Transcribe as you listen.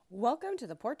Welcome to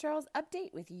the Port Charles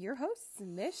Update with your hosts,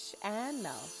 Mish and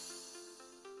Mel.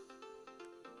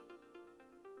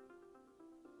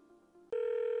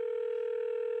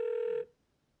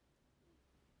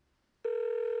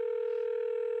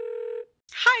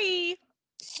 Hi.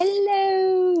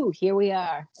 Hello. Here we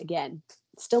are again.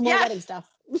 Still more Yes. wedding stuff.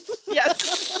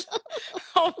 Yes.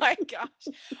 Oh my gosh.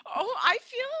 Oh, I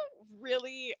feel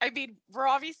really, we're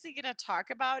obviously going to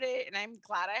talk about it, and I'm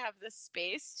glad I have this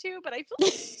space too, but I feel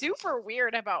super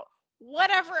weird about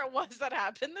whatever it was that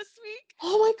happened this week.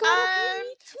 Oh my God. Okay,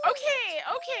 me too.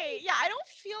 Okay. Yeah, I don't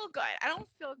feel good. I don't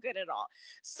feel good at all.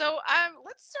 So,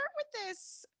 let's start with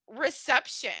this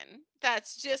reception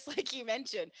that's just like you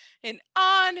mentioned, an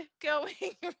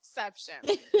ongoing reception.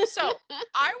 So,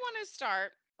 I want to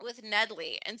start with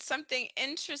Nedley and something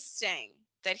interesting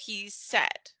that he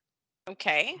said.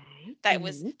 Okay, that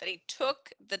he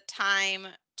took the time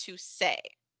to say.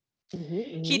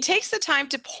 He takes the time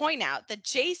to point out that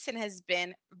Jason has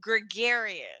been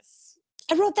gregarious.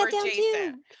 I wrote that for down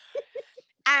Jason. too.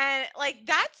 And like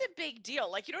that's a big deal.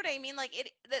 Like, you know what I mean? Like it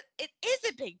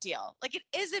is a big deal. Like it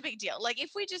is a big deal. Like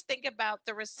if we just think about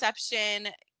the reception,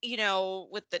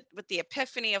 with the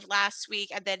epiphany of last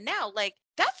week, and then now, like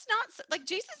that's not like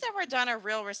Jason's never done a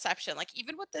real reception. Like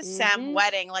even with the Sam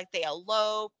wedding, like they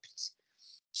eloped.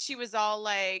 She was all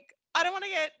like, I don't want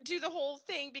to do the whole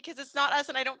thing because it's not us,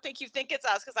 and I don't think you think it's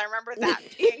us, because I remember that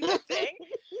being the thing.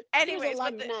 Anyways,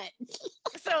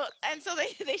 so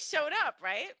they showed up,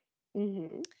 right?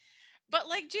 But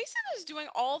like Jason is doing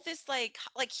all this like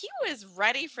he was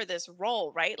ready for this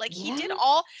role, right? Like he did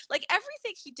all like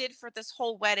everything he did for this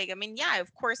whole wedding. I mean, yeah,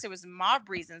 of course it was mob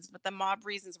reasons, but the mob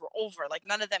reasons were over. Like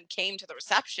none of them came to the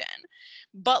reception.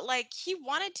 But like he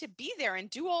wanted to be there and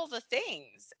do all the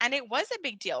things. And it was a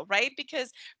big deal, right?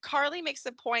 Because Carly makes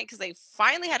the point, because they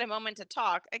finally had a moment to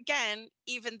talk. Again,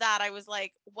 even that I was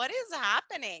like, what is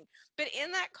happening? But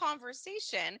in that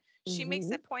conversation, she makes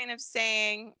a point of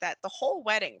saying that the whole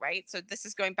wedding, right? So this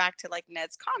is going back to like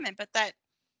Ned's comment, but that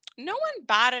no one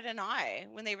batted an eye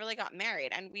when they really got married.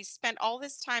 And we spent all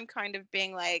this time kind of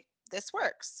being like, this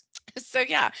works. So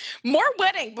yeah, more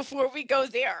wedding before we go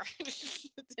there.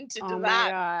 Oh my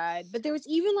God. But there was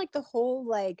even like the whole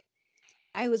like,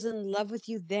 I was in love with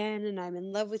you then and I'm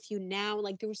in love with you now.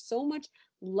 Like there was so much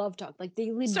love talk. Like they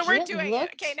legit So we're doing it.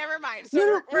 Okay, never mind.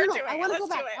 So we're doing I want to go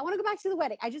back. Do it. I want to go back to the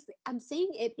wedding. I'm saying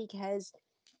it because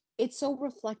it's so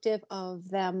reflective of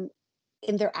them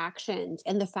in their actions,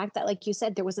 and the fact that, like you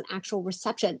said, there was an actual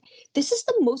reception. This is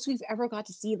the most we've ever got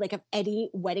to see, like, of any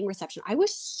wedding reception. I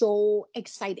was so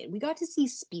excited. We got to see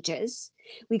speeches.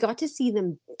 We got to see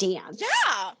them dance.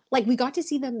 Yeah. Like we got to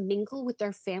see them mingle with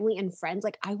their family and friends.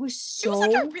 Like I was so it was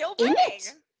like a real wedding.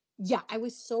 Yeah, I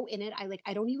was so in it.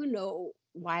 I don't even know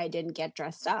why I didn't get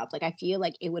dressed up. Like I feel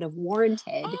like it would have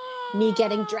warranted me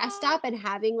getting dressed up and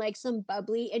having like some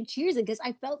bubbly and cheers, because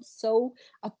I felt so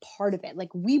a part of it.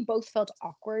 Like we both felt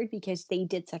awkward because they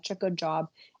did such a good job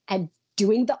at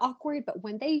doing the awkward, but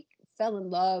when they fell in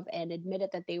love and admitted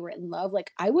that they were in love,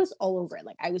 like I was all over it.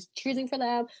 Like I was cheering for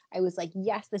them. I was like,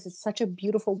 yes, this is such a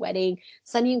beautiful wedding.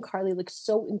 Sonny and Carly look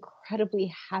so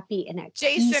incredibly happy and at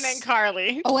Jason peace. And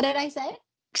Carly. Oh, what did I say?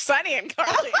 Sonny and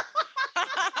Carly.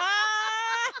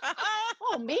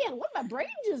 Oh man, what did my brain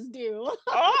just do?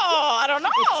 Oh, I don't know.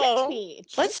 It tricked me.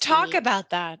 Let's talk about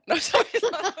that.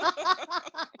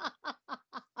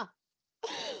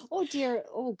 Oh dear.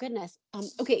 Oh goodness.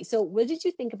 Okay, so what did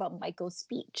you think about Michael's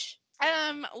speech?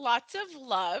 Lots of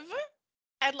love.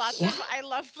 And lots of I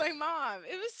love my mom.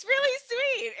 It was really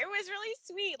sweet. It was really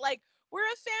sweet. Like we're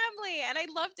a family, and I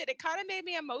loved it. It kind of made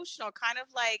me emotional, kind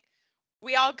of like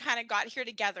we all kind of got here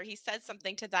together. He said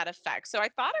something to that effect. So I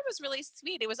thought it was really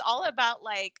sweet. It was all about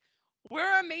like,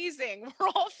 we're amazing. We're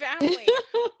all family.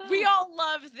 We all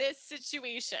love this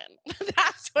situation.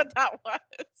 That's what that was.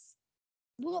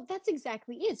 Well, that's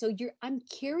exactly it. So I'm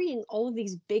carrying all of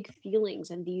these big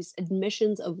feelings and these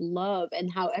admissions of love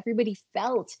and how everybody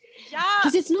felt. Yeah.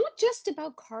 Because it's not just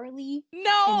about Carly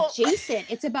and Jason.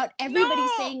 It's about everybody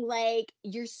saying, like,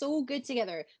 you're so good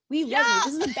together. We love you.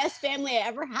 This is the best family I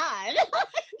ever had.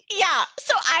 Yeah.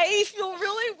 So I feel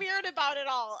really weird about it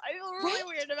all. I feel really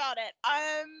weird about it.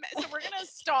 So we're gonna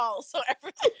stall. So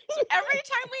every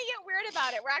time we get weird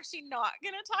about it, we're actually not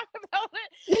gonna talk about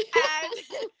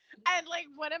it. And like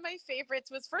one of my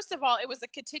favorites was, first of all, it was a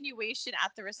continuation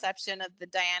at the reception of the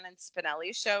Diane and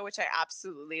Spinelli show, which I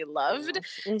absolutely loved.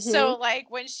 So like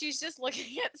when she's just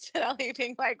looking at Spinelli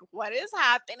being like, what is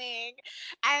happening?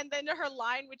 And then her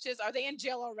line, which is, are they in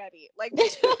jail already? Like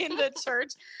between the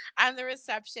church and the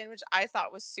reception, which I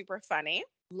thought was super funny.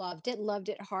 Loved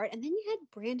it hard. And then you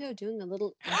had Brando doing a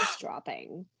little ice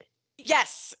dropping.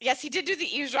 Yes, he did do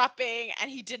the eavesdropping, and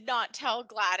he did not tell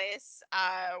Gladys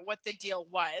what the deal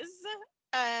was.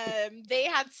 They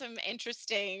had some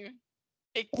interesting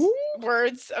Ooh.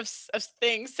 words of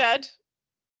things said.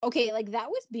 Okay, like that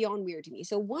was beyond weird to me.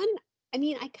 So one, I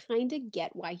mean, I kind of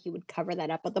get why he would cover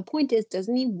that up, but the point is,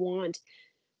 doesn't he want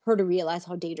her to realize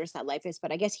how dangerous that life is?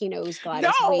 But I guess he knows No,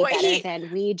 Gladys way better he than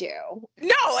we do.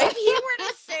 no. So If he were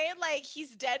to say like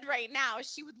he's dead right now,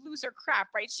 she would lose her crap,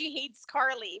 right? She hates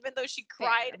Carly, even though she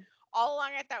cried fair. all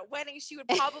along at that wedding. She would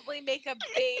probably make a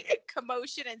big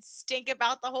commotion and stink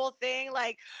about the whole thing.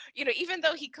 Like, even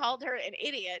though he called her an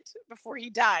idiot before he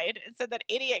died and said that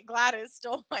idiot Gladys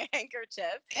stole my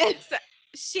handkerchief, so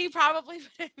she probably would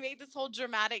have made this whole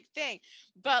dramatic thing.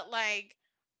 But like,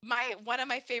 my one of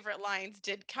my favorite lines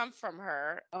did come from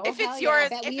her. Oh If hell it's yeah, I yours,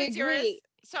 bet we agree.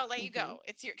 so I'll let you Mhm. go.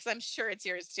 It's your because I'm sure it's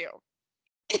yours too.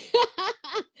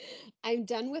 I'm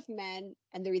done with men,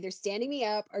 and they're either standing me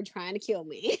up or trying to kill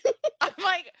me. I'm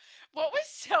like, what was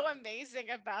so amazing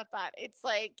about that? It's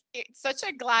like it's such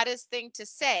a Gladys thing to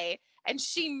say, and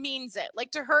she means it.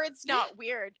 Like to her, it's not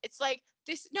weird. It's like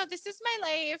this. No, this is my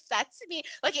life. That's me.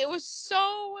 Like it was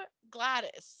so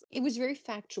Gladys. It was very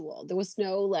factual. There was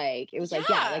no like, it was like,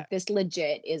 yeah, Yeah, like this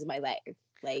legit is my life.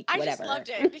 Like, I just whatever. loved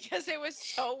it because it was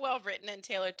so well written and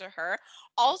tailored to her.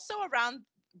 Also around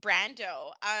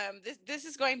Brando, this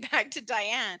is going back to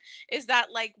Diane. Is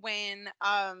that like when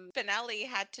Spinelli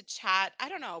had to chat? I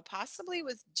don't know, possibly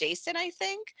with Jason, I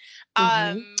think,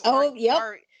 or Oh, yep.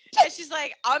 or yeah, she's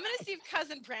like, I'm gonna see if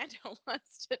cousin Brando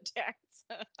wants to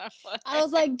dance. I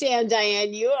was like, damn,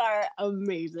 Diane, you are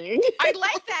amazing. I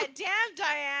like that. Damn,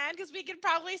 Diane, because we could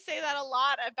probably say that a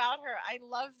lot about her. I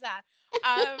love that.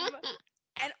 Um,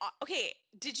 and okay,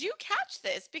 did you catch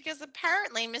this? Because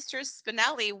apparently Mr.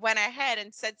 Spinelli went ahead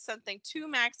and said something to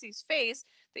Maxie's face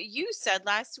that you said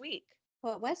last week.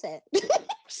 What was it?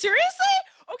 Seriously?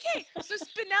 Okay, so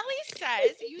Spinelli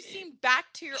says you seem back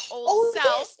to your old Oh,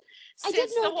 self yes. I did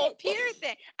since the know whole that. Peter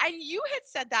thing. And you had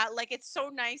said that like it's so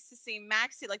nice to see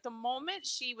Maxie. Like the moment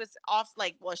she was off,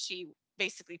 like, well, she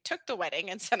basically took the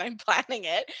wedding and said, I'm planning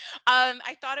it.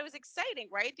 I thought it was exciting,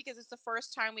 right? Because it's the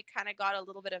first time we kind of got a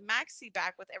little bit of Maxie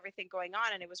back with everything going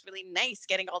on. And it was really nice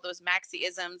getting all those Maxie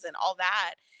isms and all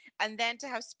that. And then to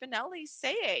have Spinelli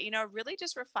say it, really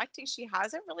just reflecting she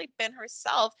hasn't really been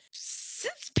herself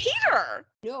since Peter.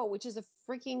 No, which is a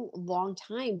freaking long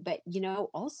time. But,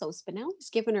 also Spinelli's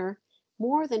given her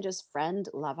more than just friend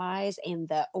love eyes and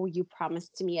the, oh, you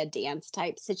promised me a dance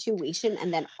type situation.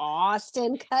 And then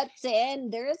Austin cuts in.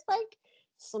 There's like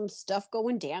some stuff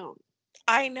going down.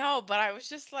 I know, but I was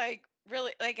just like,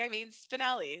 really, like, I mean,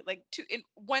 Spinelli, like, in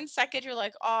 1 second, you're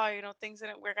like, oh, things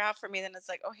didn't work out for me. Then it's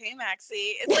like, oh, hey,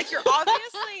 Maxie. It's like you're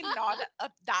obviously not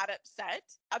that upset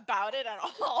about it at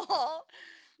all.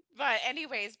 But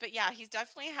anyways, but yeah, he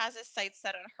definitely has his sights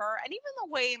set on her, and even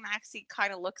the way Maxie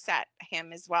kind of looks at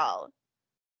him as well.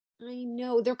 I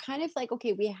know. They're kind of like,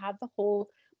 okay, we have the whole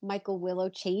Michael Willow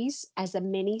chase as a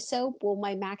mini soap. Well,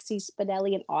 my Maxie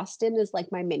Spinelli and Austin is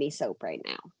like my mini soap right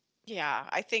now. Yeah,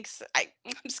 I think so. I'm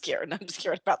scared. I'm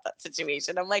scared about that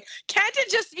situation. I'm like, can't it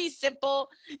just be simple?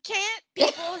 Can't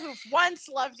people who've once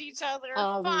loved each other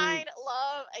um find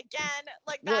love again?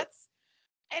 Like well, that's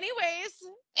anyways.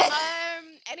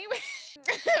 Anyway.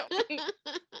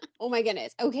 oh my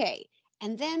goodness. Okay.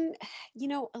 And then,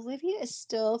 Olivia is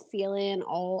still feeling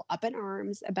all up in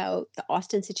arms about the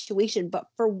Austin situation. But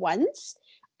for once,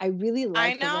 I really I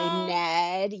like the way know.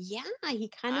 Ned, yeah, he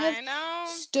kind of I know.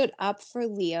 stood up for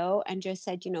Leo and just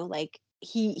said, like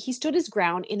he stood his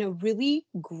ground in a really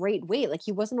great way. Like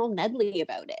he wasn't all Nedly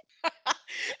about it.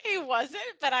 He wasn't,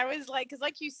 but I was like, because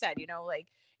like you said, like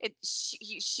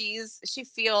she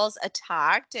feels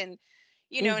attacked, and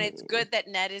it's Hmm. good that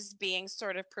Ned is being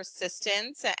sort of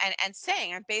persistent and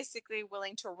saying, I'm basically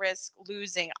willing to risk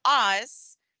losing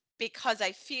us because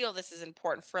I feel this is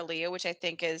important for Leah, which I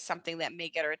think is something that may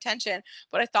get her attention.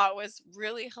 What I thought was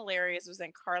really hilarious was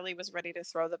when Carly was ready to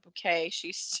throw the bouquet,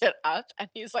 she stood up and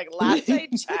he's like, last I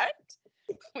checked,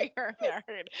 we were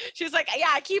married. She's like, yeah,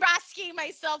 I keep asking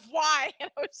myself why.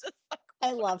 And I was just like,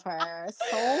 I love her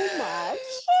so much.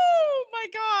 oh my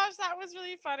gosh, that was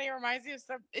really funny. It reminds me of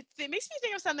it makes me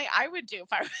think of something I would do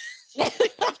if I was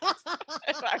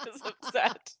if I was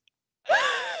upset.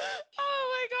 Oh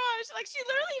my gosh. Like she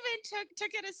literally even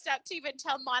took it a step to even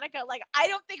tell Monica, like, I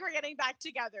don't think we're getting back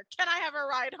together. Can I have a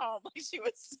ride home? Like she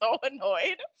was so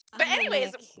annoyed. But Oh my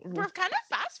anyways, God. we're kind of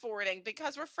fast forwarding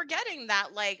because we're forgetting that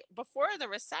like before the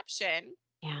reception,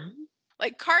 Yeah.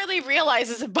 like Carly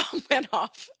realizes a bomb went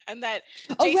off and that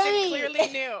Oh Jason right. clearly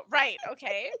knew. Right,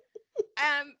 okay.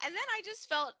 And then I just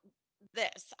felt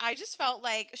this. I just felt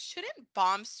like, shouldn't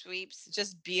bomb sweeps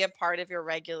just be a part of your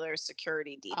regular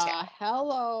security detail?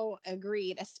 Hello,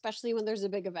 agreed, especially when there's a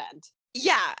big event.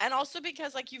 Yeah, and also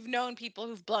because like you've known people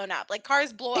who've blown up. Like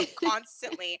cars blow up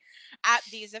constantly at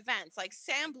these events. Like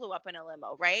Sam blew up in a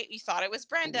limo, right? You thought it was Oh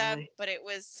Brenda, my. but it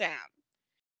was Sam.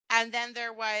 And then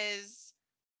there was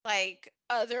like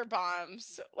other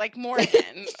bombs, like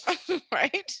Morgan,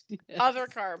 right? Other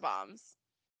Yes. car bombs,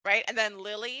 right? And then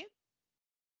Lily.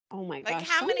 Oh my Like gosh,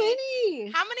 so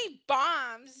many. how many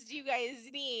bombs do you guys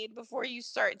need before you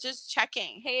start just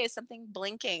checking? Hey, is something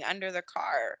blinking under the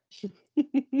car?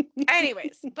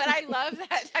 Anyways, but I love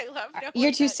that. I love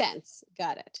Your knowing two that cents.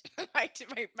 Got it.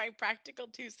 my practical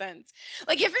 2 cents.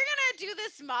 Like if you're gonna do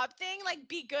this mob thing, like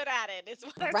be good at it. Is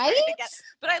what I'm trying to Right? get.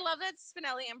 But I love that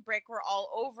Spinelli and Brick were all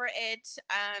over it.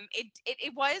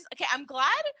 It was okay. I'm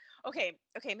glad. Okay,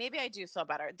 maybe I do feel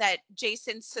better that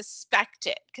Jason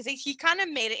suspected because he kind of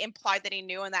made it implied that he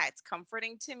knew, and that's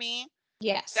comforting to me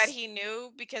that Yes. he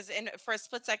knew because for a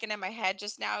split second in my head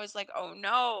just now I was like, oh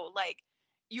no, like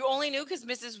you only knew because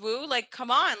Mrs. Wu, like come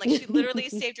on, like she literally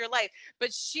saved your life.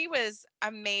 But she was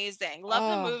amazing. Love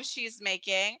the Oh, moves she's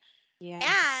making. yes.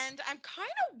 And I'm kind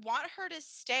of want her to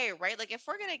stay, right? Like if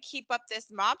we're gonna keep up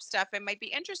this mob stuff, it might be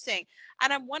interesting.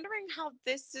 And I'm wondering how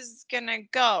this is gonna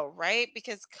go, right?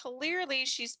 Because clearly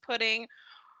she's putting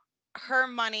her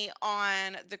money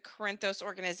on the Corinthos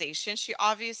organization. She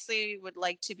obviously would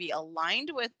like to be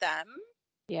aligned with them.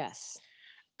 Yes.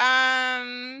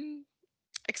 Um,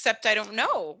 except I don't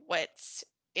know what's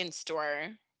in store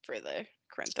for the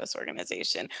Corinthos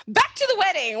organization. Back to the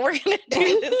wedding. We're gonna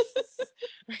do this.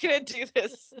 We're gonna do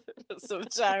this some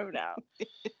time now.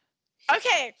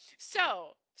 Okay,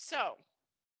 so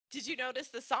did you notice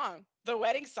the song, the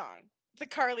wedding song, the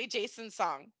Carly Jason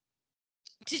song?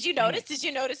 Did you notice? I Did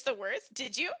you notice the words?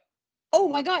 Did you? Oh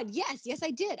my God. Yes. Yes,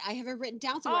 I did. I have it written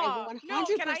down somewhere. I Oh no,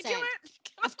 can I do 100%. it?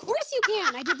 Of course you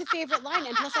can. I did the favorite line,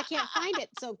 and plus I can't find it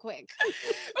so quick.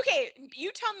 Okay,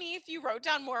 you tell me if you wrote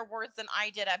down more words than I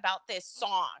did about this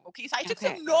song. Okay, so I took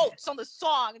Okay, some go ahead. notes on the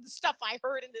song and the stuff I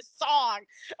heard in this song.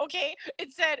 Okay,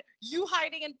 it said, "You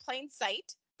hiding in plain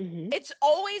sight. Hmm. It's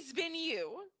always been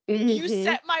you. You Hmm.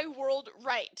 set my world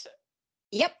right."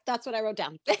 Yep, that's what I wrote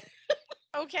down.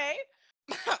 Okay,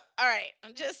 all right,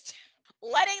 I'm just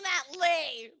letting that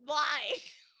lie,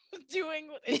 doing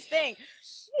its thing.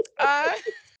 Uh,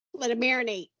 Let it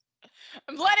marinate.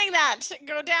 I'm letting that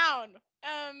go down.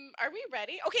 Are we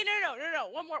ready? Okay, no.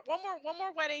 One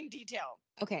more wedding detail.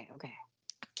 Okay, okay.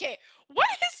 Okay, what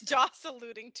is Joss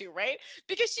alluding to, right?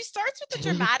 Because she starts with the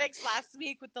dramatics last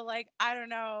week with the like, I don't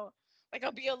know, like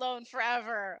I'll be alone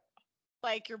forever,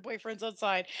 like your boyfriend's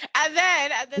outside, and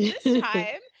then this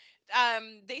time,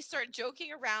 they start joking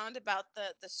around about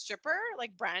the stripper,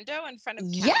 like Brando, in front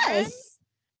of Cameron, Yes.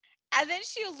 and then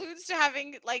she alludes to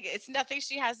having like it's nothing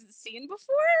she hasn't seen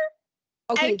before,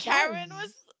 Okay, and that Cameron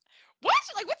was what?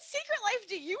 Like, what secret life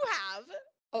do you have?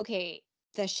 okay,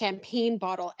 the champagne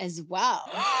bottle as well.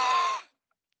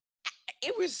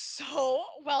 It was so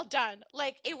well done.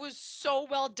 Like it was so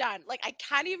well done. Like I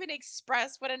can't even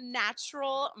express what a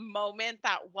natural moment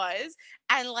that was,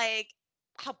 and like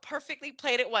how perfectly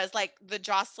played it was. Like the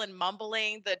Jocelyn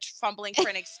mumbling, the fumbling for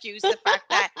an excuse, the fact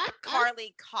that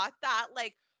Carly caught that.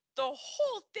 Like the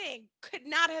whole thing could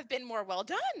not have been more well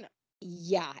done.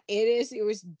 Yeah, it is. It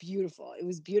was beautiful. It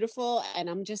was beautiful. And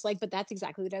I'm just like, but that's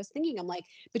exactly what I was thinking. I'm like,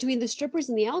 between the strippers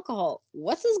and the alcohol,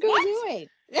 what's this girl What? doing?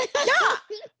 Yeah.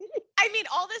 I mean,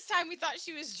 all this time we thought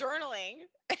she was journaling.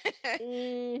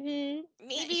 Hmm.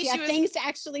 Maybe She she had was. things to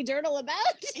actually journal about.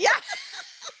 Yeah.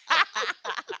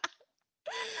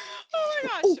 Oh my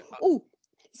Oh, gosh. oh.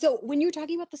 So when you were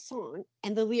talking about the song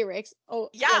and the lyrics, oh,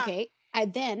 Yeah. okay.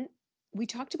 And then we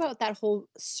talked about that whole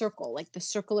circle, like the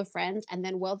circle of friends. And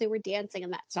then while they were dancing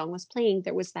and that song was playing,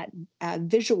 there was that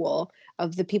visual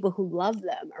of the people who love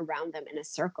them around them in a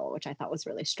circle, which I thought was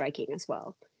really striking as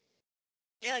well.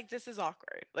 Yeah, like this is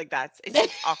awkward. Like it's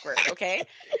awkward, okay?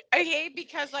 Okay,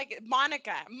 because like Oh,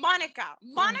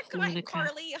 Monica and Monica.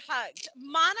 Carly hugged.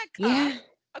 Monica, Yeah.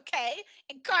 okay,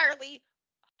 and Carly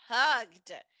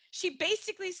hugged. She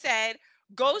basically said,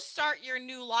 "Go start your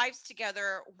new lives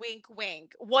together." Wink,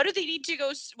 wink. What do they need to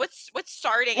go? What's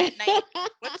starting at night?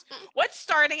 What's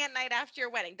starting at night after your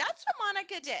wedding? That's what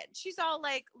Monica did. She's all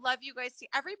like, "Love you guys." See,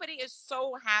 everybody is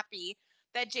so happy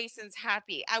that Jason's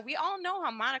happy. We all know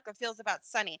how Monica feels about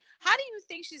Sonny. How do you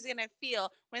think she's gonna feel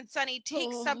when Sonny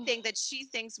takes Oh, something that she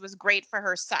thinks was great for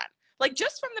her son? Like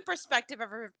just from the perspective of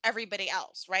everybody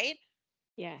else, right?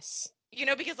 yes. You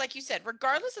know, because like you said,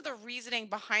 regardless of the reasoning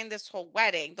behind this whole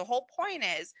wedding, the whole point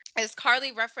is, as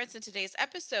Carly referenced in today's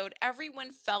episode,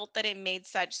 everyone felt that it made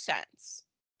such sense.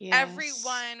 Yes.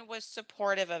 Everyone was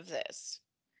supportive of this.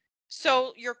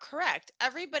 So you're correct.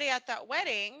 Everybody at that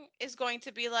wedding is going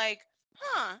to be like,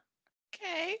 huh,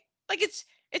 okay. Like it's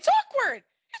awkward.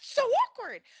 It's so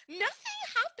awkward. Nothing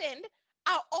happened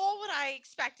at all what I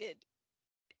expected.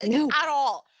 No. At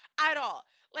all. At all.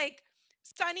 Like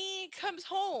Sonny comes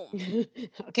home.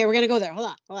 Okay, we're gonna go there. Hold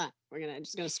on, hold on. We're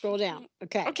just gonna scroll down.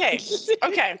 Okay. Okay.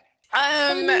 Okay.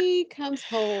 Sonny comes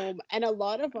home, and a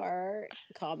lot of our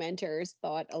commenters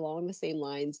thought along the same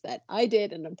lines that I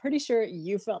did, and I'm pretty sure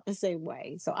you felt the same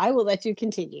way. So I will let you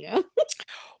continue.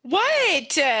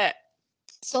 What?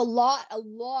 So a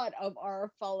lot of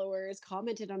our followers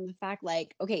commented on the fact,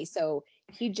 like, okay, so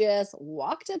he just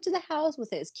walked up to the house with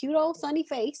his cute old sunny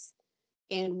face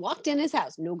and walked in his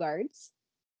house. No guards,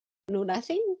 no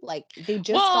nothing. Like they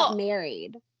just got Well,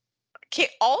 married. okay,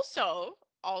 also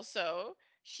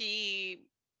he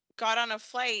got on a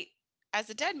flight as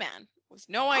a dead man with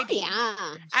no Oh ID.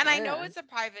 yeah, And I know sure. it's a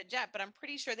private jet, but I'm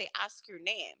pretty sure they ask your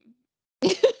name.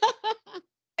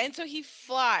 And so he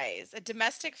flies a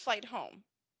domestic flight home.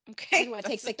 Okay. And what,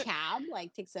 takes a cab,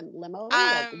 like takes a limo?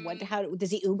 Like what, um how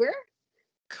does he Uber?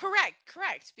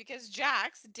 correct, because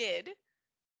Jax did.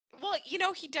 Well, you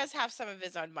know, he does have some of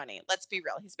his own money. Let's be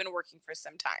real. He's been working for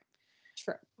some time.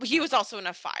 Sure. He was also in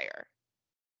a fire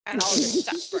and all of his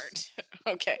stuff burned.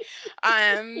 Okay.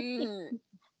 Um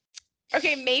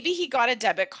okay, maybe he got a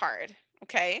debit card.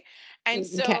 Okay. And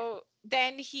Okay. so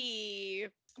then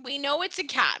we know it's a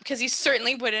cab because he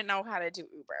certainly wouldn't know how to do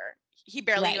Uber. He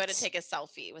barely knew how to Right. take a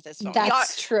selfie with his phone.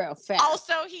 That's true. Fair.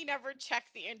 Also, he never checked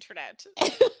the internet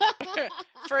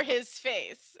for his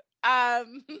face.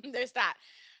 There's that.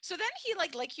 So then he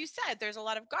like you said, there's a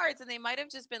lot of guards, and they might have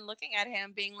just been looking at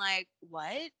him, being like,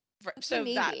 "What?" Okay,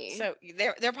 maybe. So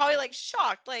they're probably like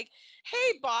shocked, like,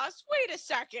 "Hey, boss, wait a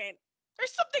second.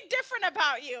 There's something different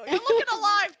about you. You're looking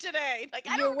alive today." Like,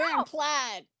 I You're don't wearing know.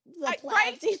 plaid. The Right?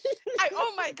 plaid season.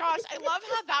 Oh my gosh, I love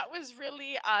how that was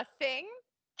really a thing.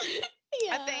 A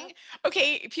Yeah. thing.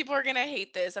 Okay, people are gonna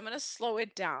hate this. I'm gonna slow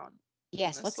it down. I'm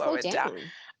Yes, gonna let's slow slow it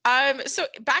down. down. So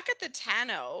back at the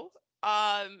Tano,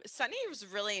 Sonny was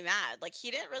really mad. Like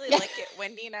he didn't really like it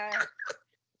when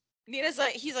Nina's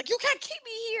like, he's like, "You can't keep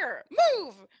me here.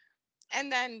 Move." And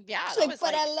then yeah, She's that like, was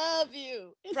but I like, love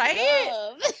you. It's right?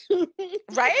 love.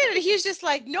 Right? And he's just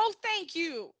like, "No, thank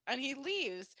you." And he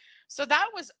leaves. So that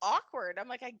was awkward. I'm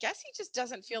like, I guess he just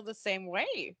doesn't feel the same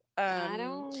way. I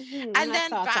don't. And My then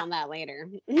thoughts on that later.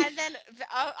 and then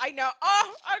I know.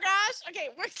 Oh gosh. Okay,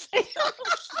 we're so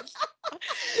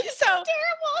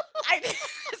Terrible. I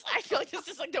I feel like this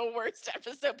is like the worst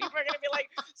episode. People are gonna be like,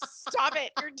 "Stop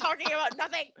it! You're talking about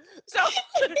nothing." So,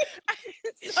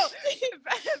 so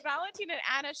Valentine and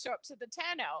Anna show up to the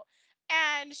Tano,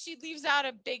 and she leaves out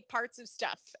a big parts of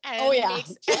stuff Oh and yeah.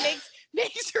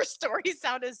 makes her story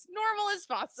sound as normal as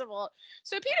possible.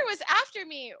 So Peter was after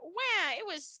me. Wow, it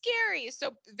was scary.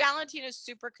 So Valentine is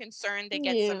super concerned. They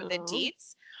get some of the Yeah.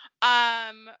 deets.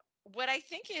 What I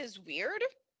think is weird.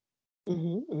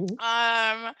 Mm-hmm.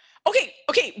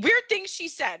 Okay. Weird things she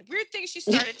said. Weird things she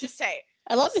started to say.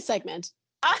 I love this segment.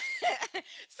 Uh,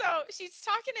 so she's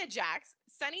talking to Jax.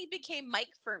 Sonny became Mike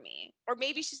for me, or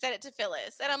maybe she said it to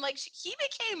Phyllis, and I'm like, he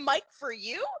became Mike for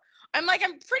you. I'm like,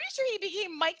 I'm pretty sure he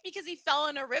became Mike because he fell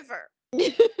in a river.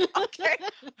 Okay.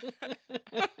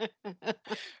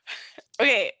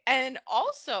 Okay, and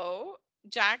also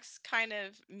Jax kind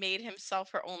of made himself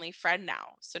her only friend now.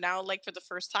 So now, like for the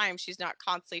first time, she's not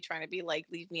constantly trying to be like,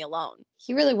 "Leave me alone."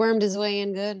 He really wormed his way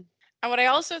in good. And what I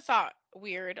also thought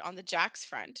weird on the Jax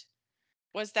front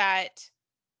was that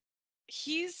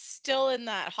he's still in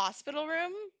that hospital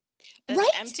room that's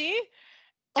Right? empty,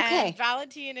 and Okay.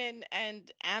 Valentine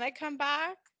and Anna come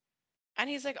back, and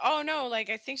he's like, "Oh no,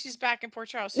 like I think she's back in Port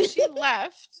Charles." So she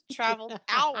left, traveled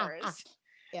hours,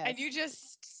 and Yes. you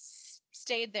just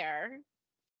stayed there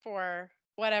for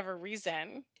whatever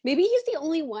reason. Maybe he's the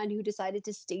only one who decided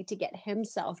to stay to get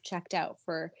himself checked out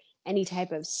for any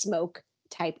type of smoke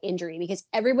type injury because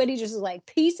everybody just is like,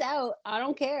 peace out. I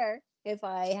don't care if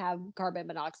I have carbon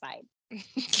monoxide.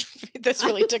 This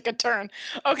really took a turn.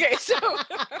 Okay, so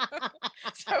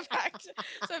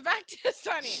back to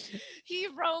Sonny. He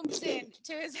roams in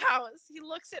to his house. He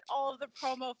looks at all of the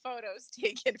promo photos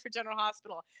taken for General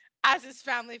Hospital as his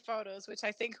family photos, which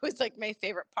I think was like my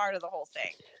favorite part of the whole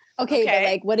thing. Okay, but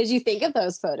like, what did you think of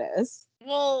those photos?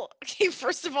 Well, okay,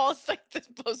 first of all, it's like the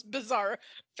most bizarre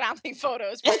family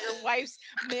photos where your wife's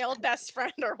male best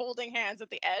friend are holding hands at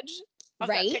the edge of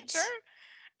that Right? picture.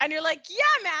 And you're like,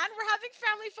 yeah, man, we're having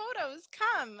family photos.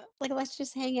 Come. Like, let's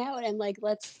just hang out and like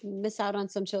let's miss out on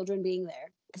some children being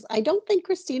there. Because I don't think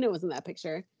Christina was in that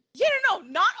picture. Yeah, no,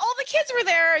 not all the kids were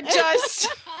there. Just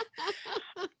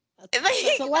like,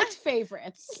 select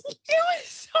favorites. it was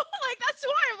so like, that's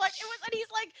why I'm like, it was, and he's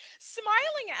like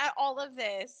smiling at all of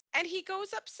this, and he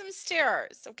goes up some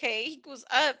stairs. Okay, he goes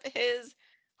up his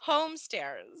home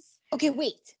stairs. Okay,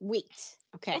 wait.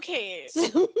 Okay. Okay,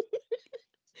 So,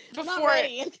 before not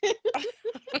ready.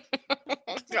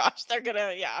 gosh, they're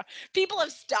gonna, yeah. People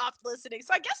have stopped listening,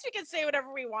 so I guess we can say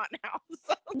whatever we want now.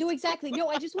 So. No, exactly. No,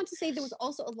 I just want to say there was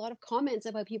also a lot of comments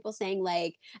about people saying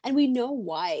like, and we know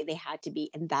why they had to be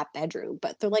in that bedroom,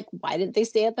 but they're like, why didn't they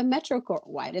stay at the Metro Court?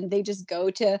 Why didn't they just go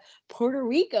to Puerto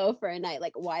Rico for a night?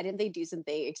 Like, why didn't they do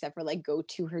something except for like go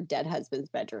to her dead husband's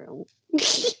bedroom?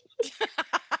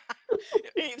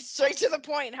 Straight to the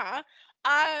point, huh?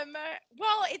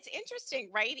 Well, it's interesting,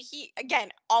 right? He, again,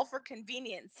 all for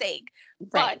convenience sake,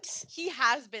 but Right. he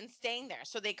has been staying there.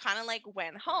 So they kind of like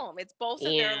went home. It's both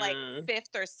of their like Yeah.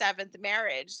 5th or 7th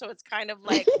marriage. So it's kind of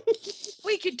like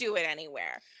we could do it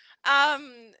anywhere.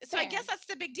 So I guess Fair. that's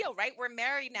the big deal, right? We're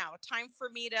married now. Time for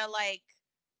me to like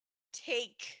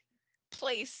take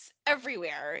place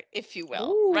everywhere, if you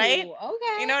will, right? Ooh, You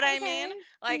okay, know what I mean? okay.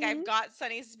 Like, Mhm. I've got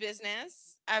Sonny's business.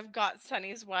 I've got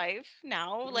Sonny's wife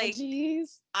now. Oh, Like,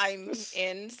 jeez. I'm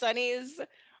in Sonny's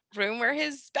room where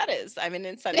his bed is. I'm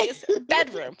in Sonny's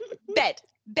bedroom. Bed.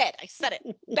 I said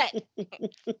it.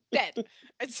 Bed.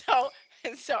 And so,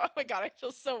 oh my god, I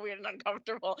feel so weird and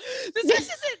uncomfortable. This was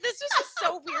just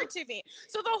so weird to me.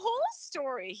 So the whole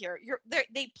story here,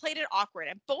 they played it awkward,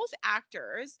 and both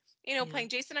actors, Yeah. playing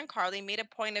Jason and Carly, made a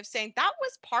point of saying that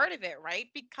was part of it, right?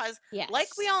 Because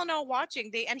like we Yes. all know,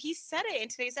 watching, and he said it in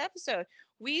today's episode,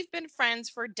 we've been friends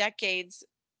for decades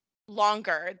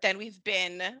longer than we've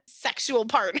been sexual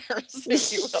partners,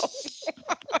 if you will.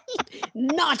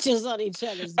 Notches on each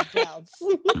other's belts.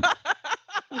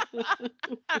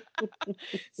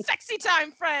 Sexy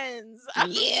time friends.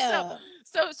 Yeah.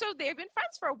 So they've been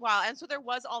friends for a while, and so there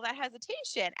was all that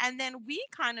hesitation, and then we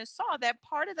kind of saw that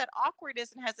part of that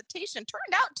awkwardness and hesitation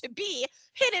turned out to be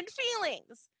hidden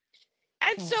feelings.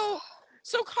 And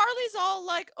so Carly's all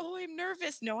like, oh, I'm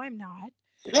nervous. No, I'm not.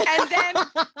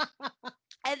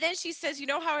 And then she says, you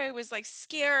know how I was like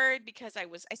scared because I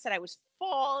said I was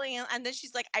falling, and then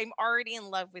she's like, I'm already in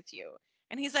love with you.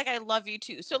 And he's like, I love you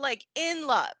too. So like in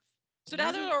love. So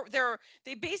now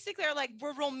they basically are like,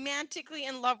 we're romantically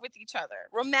in love with each other.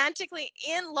 Romantically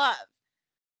in love.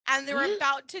 And they're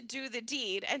about to do the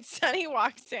deed, and Sonny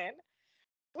walks in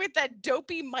with that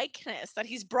dopey Mike-ness that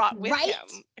he's brought with Right?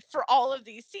 him for all of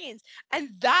these scenes. And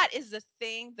that is the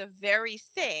very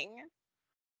thing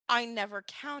I never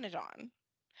counted on.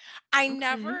 I Okay.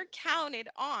 never counted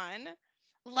on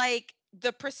like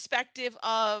the perspective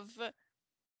of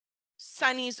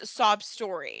Sonny's sob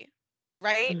story,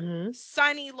 right? Mhm.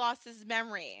 Sonny lost his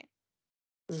memory.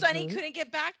 Sonny Mhm. couldn't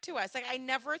get back to us. Like, I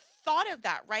never thought of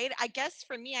that, right? I guess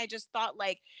for me, I just thought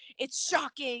like it's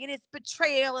shocking and it's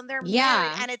betrayal and they're married,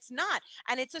 Yeah. and it's not.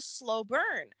 And it's a slow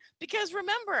burn. Because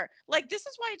remember, like, this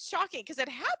is why it's shocking, because it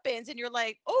happens and you're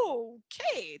like, oh,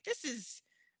 okay, this is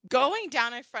going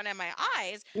down in front of my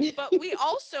eyes. But we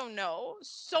also know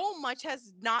so much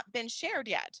has not been shared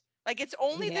yet. Like, it's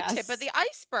only the tip of Yes. the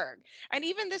iceberg. And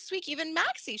even this week, even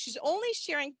Maxie, she's only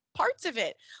sharing parts of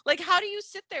it. Like, how do you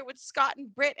sit there with Scott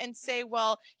and Britt and say,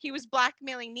 well, he was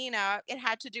blackmailing Nina, it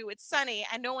had to do with Sonny,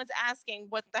 and no one's asking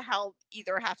what the hell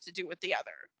either have to do with the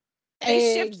other?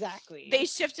 Exactly. They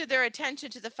shifted their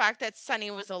attention to the fact that Sonny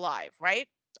was alive, right?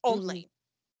 Mhm. Only.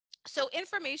 So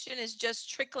information is just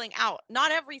trickling out,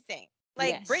 not everything.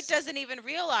 Like, Britt Yes. doesn't even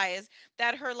realize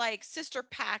that her like sister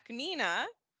pack Nina,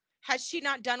 had she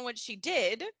not done what she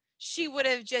did, she would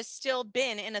have just still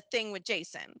been in a thing with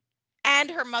Jason, and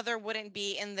her mother wouldn't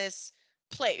be in this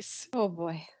place, Oh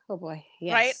boy. Oh boy.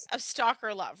 right, Yes. of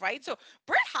stalker love, right? So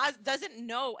Britt doesn't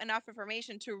know enough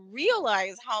information to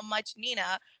realize how much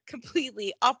Nina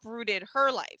completely uprooted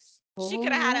her life. She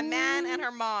could have had a man and Oh.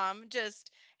 her mom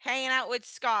just hanging out with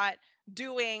Scott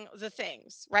doing the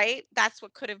things, right? That's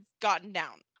what could have gotten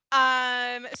down.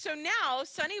 So now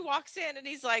Sonny walks in and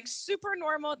he's like, super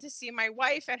normal to see my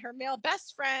wife and her male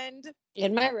best friend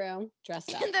In my room,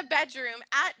 dressed up. in the bedroom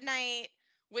at night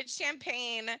with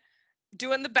champagne,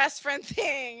 doing the best friend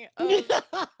thing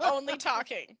of only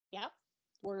talking. Yep.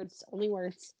 Words. Only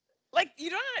words. Like, you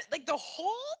don't like the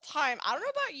whole time. I don't know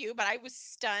about you, but I was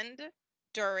stunned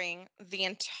during the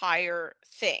entire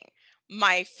thing.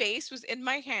 My face was in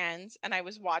my hands and I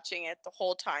was watching it the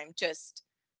whole time, just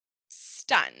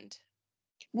stunned.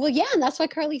 Well, yeah, and that's why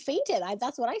Carly fainted.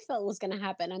 That's what I felt was going to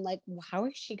happen. I'm like, well, how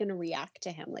is she going to react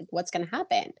to him? Like, what's going to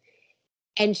happen?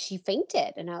 And she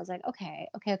fainted, and I was like, okay.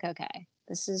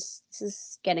 This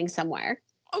is getting somewhere.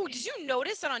 Oh, did you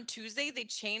notice that on Tuesday they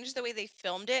changed the way they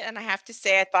filmed it? And I have to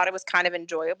say, I thought it was kind of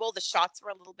enjoyable. The shots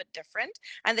were a little bit different,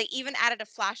 and they even added a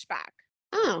flashback.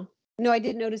 Oh, no, I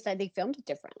did notice that they filmed it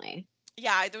differently.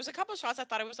 Yeah, there was a couple of shots I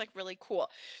thought it was like really cool.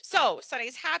 So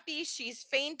Sunny's happy, she's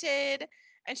fainted,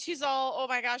 and she's all, oh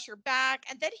my gosh, you're back.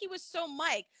 And then he was so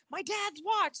my dad's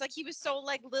watch. Like he was so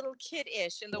like little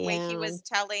kid-ish in the way he Yeah. was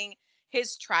telling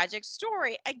his tragic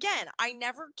story. Again, I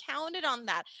never counted on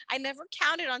that. I never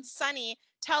counted on Sunny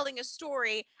telling a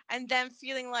story and then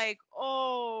feeling like,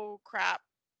 oh crap.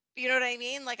 You know what I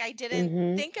mean? Like I didn't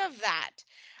Mm-hmm. think of that.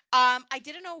 I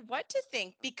didn't know what to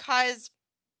think because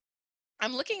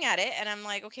I'm looking at it and I'm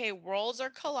like, okay, worlds are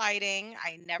colliding.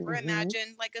 I never Mm-hmm.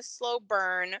 imagined like a slow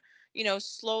burn,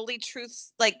 slowly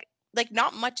truths like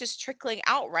not much is trickling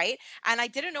out, right? And I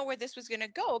didn't know where this was going to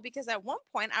go because at one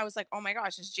point I was like, oh my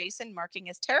gosh, is Jason marking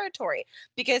his territory?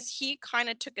 Because he kind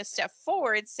of took a step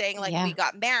forward saying like we Yeah.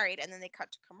 got married and then they cut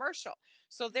to commercial.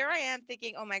 So there I am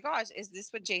thinking, oh my gosh, is this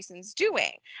what Jason's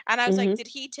doing? And I was like, Mm-hmm. did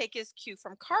he take his cue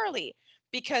from Carly?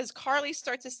 Because Carly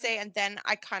starts to say, and then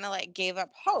I kind of like gave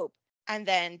up hope. And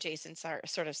then Jason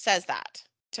sort of says that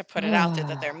to put it out there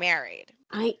that they're married.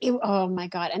 Oh my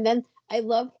God. And then I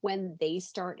love when they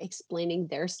start explaining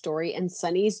their story and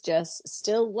Sunny's just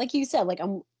still, like you said, like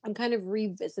I'm kind of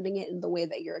revisiting it in the way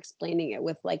that you're explaining it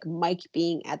with like Mike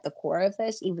being at the core of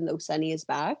this, even though Sunny is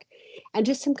back. And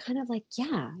just him kind of like,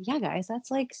 yeah, guys,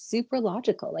 that's like super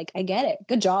logical. Like I get it.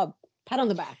 Good job. Pat on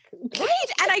the back. Right.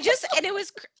 And it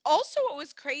was also what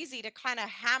was crazy to kind of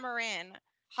hammer in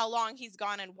how long he's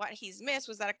gone and what he's missed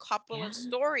was that a couple Yeah. of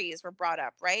stories were brought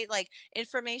up, right? Like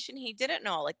information he didn't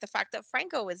know, like the fact that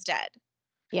Franco was dead. Of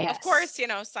Yes. course,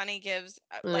 Sonny gives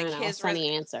I like know.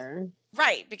 Funny answer.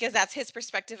 right, because that's his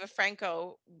perspective of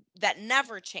Franco that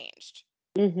never changed.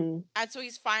 Mm-hmm. And so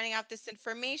he's finding out this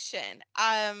information.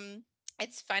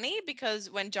 It's funny because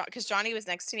because Johnny was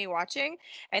next to me watching,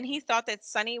 and he thought that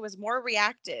Sunny was more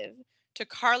reactive to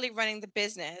Carly running the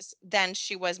business than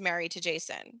she was married to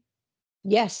Jason.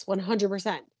 Yes,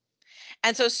 100%.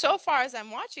 And so far as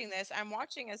I'm watching this, I'm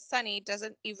watching as Sunny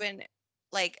doesn't even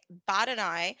like bat an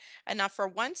eye enough for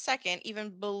 1 second,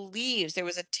 even believes there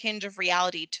was a tinge of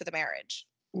reality to the marriage.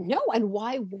 No, and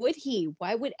why would he?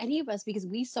 Why would any of us? Because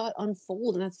we saw it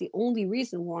unfold, and that's the only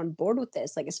reason we're on board with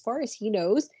this. Like, as far as he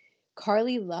knows,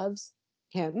 Carly loves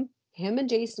him. Him and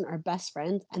Jason are best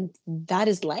friends, and that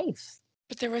is life.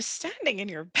 But there was standing in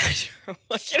your bedroom.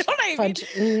 Like, you know what I mean?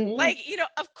 Mhm. Like,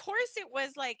 of course it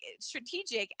was like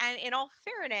strategic. And in all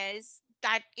fairness,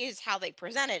 that is how they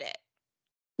presented it.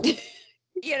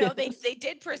 They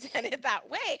did present it that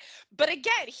way. But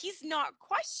again, he's not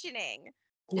questioning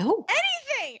No.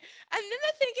 anything. And then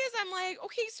the thing is, I'm like,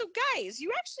 okay, so guys,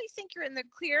 you actually think you're in the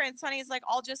clear. And Sonny's like,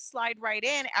 I'll just slide right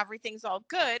in. Everything's all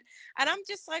good. And I'm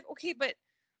just like, okay, but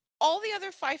all the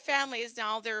other 5 families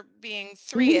now they're being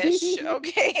three-ish,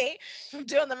 okay, if I'm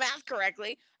doing the math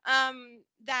correctly,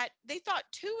 that they thought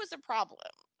two was a problem.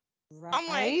 I'm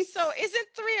like, Right? so isn't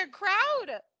three a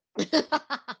crowd?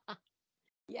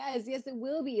 Yes, it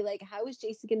will be. Like, how is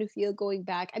Jason going to feel going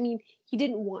back? I mean, he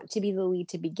didn't want to be the lead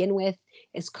to begin with.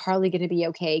 Is Carly going to be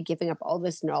okay giving up all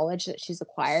this knowledge that she's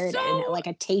acquired So and like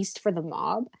a taste for the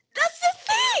mob? that's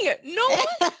the thing. No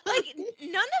one, like,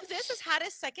 none of this has had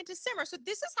a second to simmer. So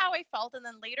this is how I felt. And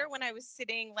then later when I was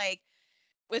sitting like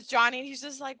with Johnny, and he's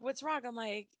just like, what's wrong? I'm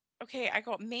like, okay, I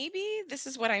go, maybe this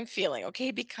is what I'm feeling,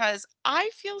 okay? Because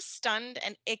I feel stunned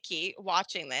and icky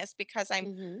watching this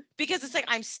Hmm. because it's like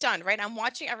I'm stunned, right? I'm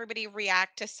watching everybody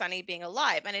react to Sonny being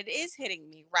alive, and it is hitting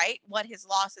me, right? What his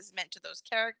loss has meant to those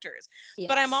characters.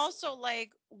 But I'm Yes. also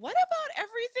like, what about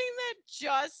everything that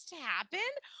just happened?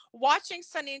 Watching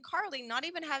Sonny and Carly not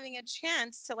even having a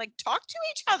chance to like talk to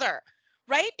each other,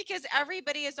 right? Because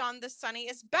everybody is on the Sunny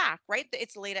is back, right?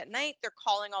 It's late at night. They're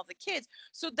calling all the kids.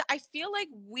 So I feel like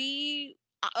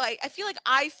I feel like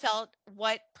I felt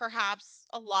what perhaps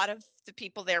a lot of the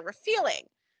people there were feeling.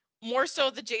 More so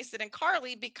the Jason and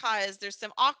Carly because there's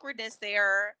some awkwardness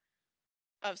there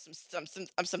of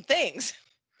some things.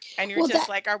 And you're Well, just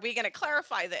that like, are we going to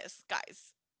clarify this,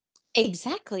 guys?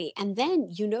 exactly. And then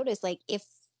you notice, like, if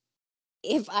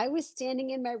I was standing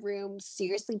in my room,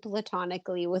 seriously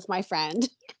platonically with my friend,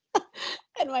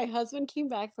 and my husband came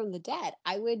back from the dead,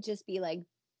 I would just be like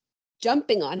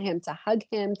jumping on him to hug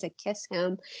him, to kiss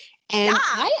him. Yeah. And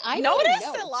I don't Notice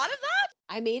a know. lot of that.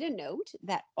 I made a note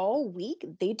that all week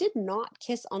they did not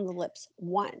kiss on the lips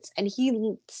once. And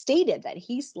he stated that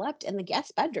he slept in the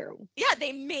guest bedroom. Yeah,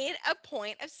 they made a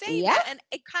point of saying Yeah. that. And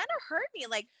it kind of hurt me.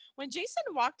 Like when Jason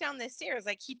walked down the stairs,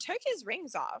 like he took his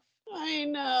rings off. I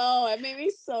know. It made me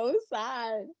so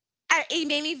sad. It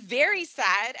made me very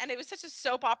sad, and it was such a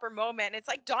soap opera moment. It's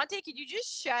like, Dante, can you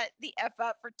just shut the F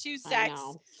up for 2 secs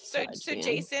know. Fudge, so man.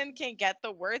 Jason can get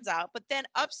the words out? But then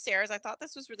upstairs, I thought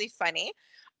this was really funny.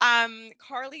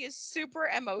 Carly is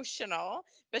super emotional,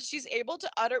 but she's able to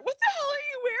utter, "What the hell are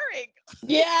you wearing?"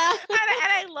 Yeah. And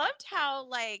I loved how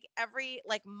like every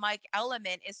like Mike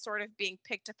element is sort of being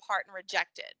picked apart and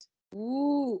rejected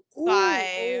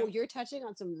by. You're touching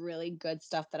on some really good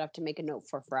stuff that I have to make a note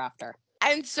for after.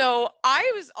 And so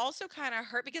I was also kind of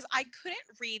hurt because I couldn't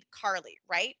read Carly,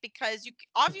 right? Because you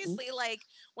obviously, like,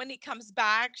 when he comes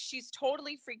back, she's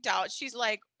totally freaked out. She's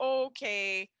like,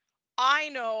 okay, I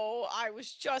know I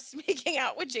was just making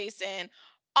out with Jason.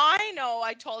 I know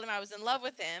I told him I was in love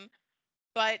with him,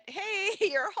 but hey,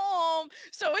 you're home.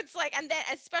 So it's like, and then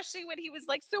especially when he was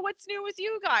like, so what's new with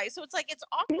you guys? So it's like, it's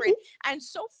awkward. And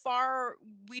so far,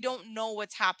 we don't know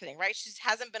what's happening, right? She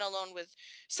hasn't been alone with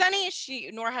Sonny,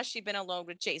 nor has she been alone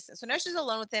with Jason. So now she's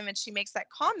alone with him and she makes that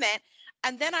comment.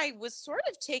 And then I was sort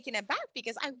of taken aback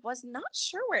because I was not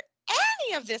sure where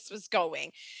any of this was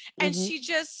going. And she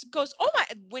just goes, oh my,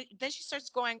 then she starts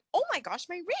going, oh my gosh,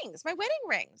 my rings, my wedding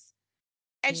rings.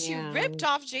 And she ripped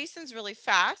off Jason's really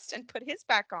fast and put his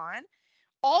back on,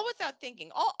 all without thinking,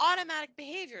 all automatic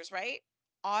behaviors, right?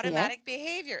 Yeah. Automatic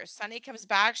behaviors. Sonny comes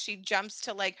back. She jumps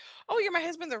to like, oh, you're my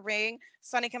husband, the ring.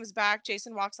 Sonny comes back.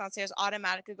 Jason walks downstairs,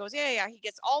 automatically goes, yeah, yeah, yeah. He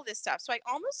gets all this stuff. So I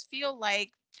feel like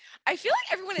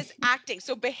everyone is acting,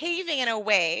 so behaving in a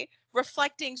way,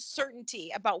 reflecting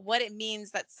certainty about what it means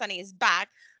that Sonny is back.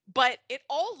 But it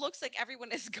all looks like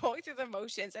everyone is going through the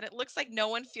motions, and it looks like no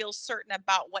one feels certain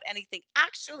about what anything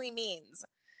actually means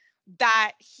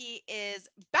that he is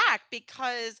back.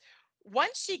 Because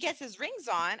once she gets his rings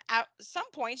on, at some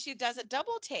point she does a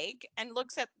double take and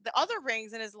looks at the other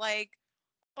rings and is like,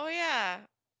 oh yeah,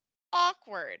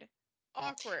 awkward,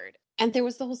 awkward. And there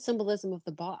was the whole symbolism of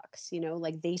the box,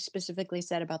 like they specifically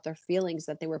said about their feelings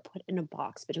that they were put in a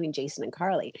box between Jason and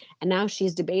Carly. And now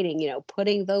she's debating,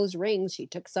 putting those rings. She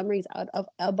took some rings out of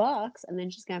a box and then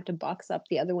she's going to have to box up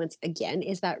the other ones again.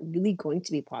 Is that really going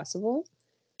to be possible?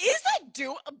 Is that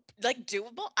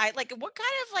doable? I like, what kind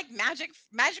of like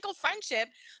magical friendship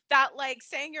that like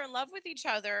saying you're in love with each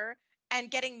other and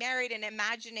getting married and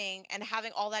imagining and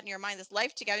having all that in your mind, this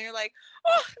life together, and you're like,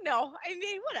 oh no, I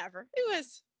mean, whatever.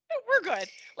 We're good.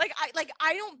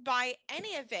 I don't buy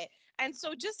any of it. And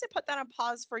so just to put that on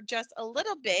pause for just a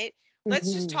little bit,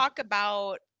 let's just talk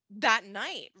about that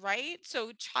night, right?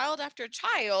 So child after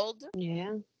child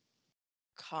Yeah.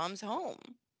 comes home.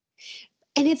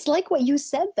 And it's like what you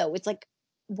said, though. It's like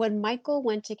when Michael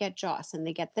went to get Joss and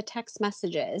they get the text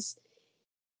messages,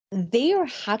 they are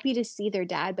happy to see their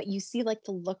dad, but you see like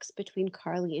the looks between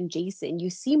Carly and Jason. You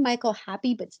see Michael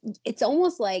happy, but it's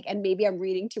almost like, and maybe I'm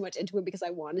reading too much into it because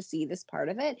I want to see this part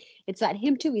of it. It's that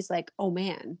him too. He's like, oh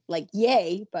man, like,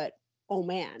 yay, but oh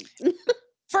man.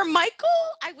 For Michael,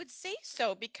 I would say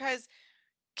so because,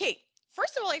 okay,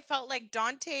 first of all, I felt like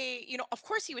Dante, of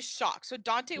course he was shocked. So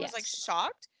Dante was like Yes.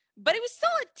 shocked, but it was still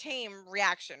a tame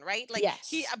reaction, right? Like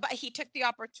Yes. but he took the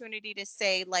opportunity to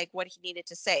say like what he needed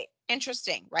to say.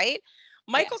 Interesting, right?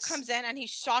 Michael Yes. comes in and he's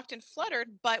shocked and fluttered,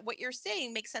 but what you're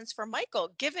saying makes sense for Michael,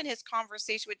 given his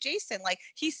conversation with Jason. Like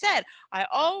he said, I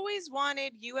always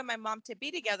wanted you and my mom to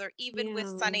be together, even with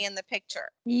Yeah. Sonny in the picture.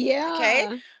 Okay.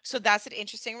 Yeah. So that's an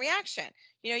interesting reaction.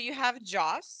 You have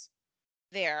Joss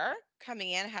there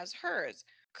coming in, has hers.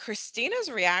 Christina's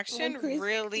Oh, reaction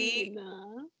really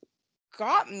Christina.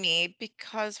 got me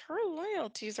because her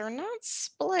loyalties are not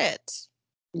split,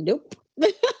 Nope.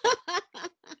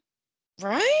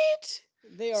 right?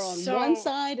 They are on one So,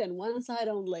 side and one side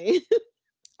only.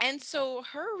 and so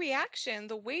her reaction,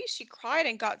 the way she cried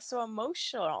and got so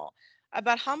emotional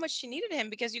about how much she needed him,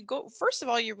 because first of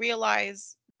all, you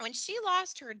realize when she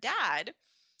lost her dad,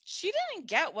 she didn't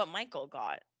get what Michael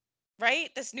got, right?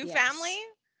 This new family,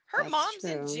 Yes, her that's mom's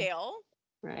in true. jail.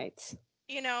 Right.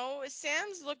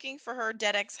 Sam's looking for her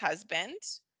dead ex-husband,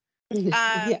 and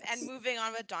Yes. moving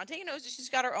on with Dante. She's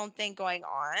got her own thing going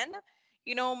on.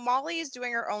 Molly is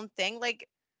doing her own thing. Like,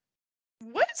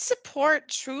 what support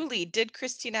truly did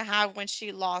Christina have when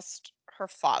she lost her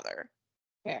father?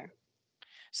 Fair.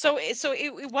 So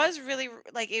it was really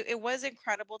like it was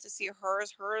incredible to see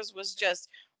hers. Hers was just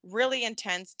really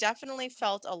intense. Definitely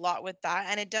felt a lot with that.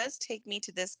 And it does take me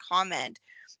to this comment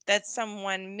that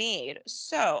someone made.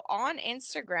 So on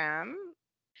Instagram,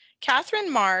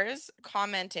 Catherine Mars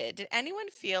commented, "Did anyone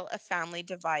feel a family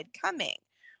divide coming?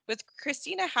 With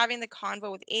Christina having the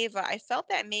convo with Ava, I felt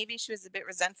that maybe she was a bit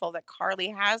resentful that Carly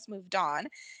has moved on.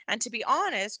 And to be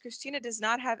honest, Christina does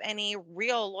not have any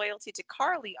real loyalty to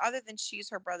Carly other than she's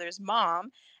her brother's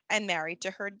mom and married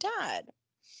to her dad."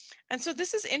 And so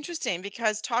this is interesting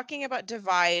because talking about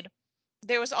divide,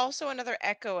 there was also another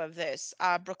echo of this,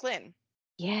 Brooklyn.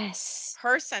 Yes.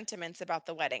 Her sentiments about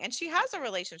the wedding. And she has a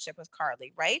relationship with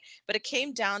Carly, right? But it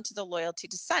came down to the loyalty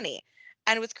to Sonny.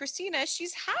 And with Christina,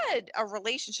 she's had a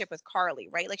relationship with Carly,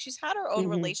 right? Like she's had her own Mhm.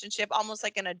 relationship, almost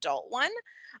like an adult one.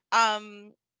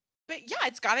 Um, but yeah,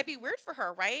 it's got to be weird for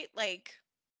her, right? Like,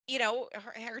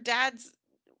 her dad's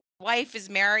wife is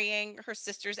marrying her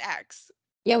sister's ex.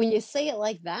 Yeah, when you say it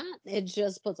like that, it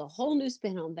just puts a whole new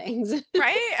spin on things.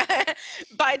 Right.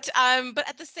 But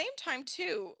at the same time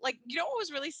too, like, what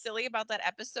was really silly about that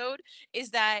episode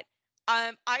is that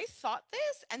I thought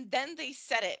this and then they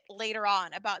said it later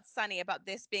on about Sunny about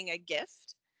this being a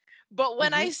gift. But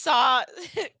when I Mhm. saw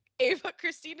Ava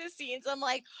Christina scenes, I'm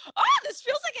like, oh, this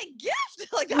feels like a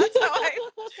gift. Like that's how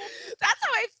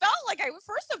I felt. Like, I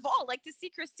first of all, like, to see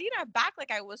Christina back, like,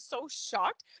 I was so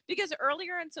shocked because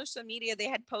earlier on social media they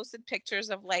had posted pictures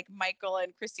of like Michael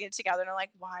and Christina together, and I'm like,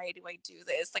 why do I do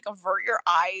this? Like, avert your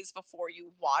eyes before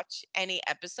you watch any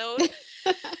episode.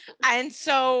 And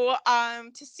so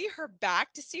to see her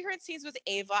back, to see her in scenes with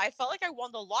Ava, I felt like I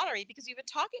won the lottery because we've been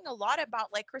talking a lot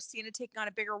about like Christina taking on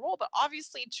a bigger role, but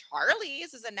obviously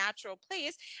Charlie's is a natural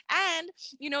place. And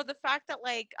the fact that,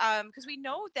 like, because we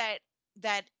know that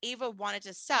Ava wanted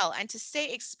to sell, and to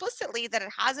say explicitly that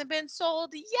it hasn't been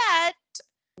sold yet.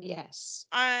 Yes.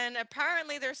 And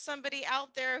apparently there's somebody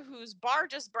out there whose bar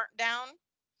just burnt down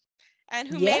and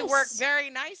who may work Yes. very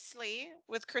nicely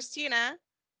with Christina,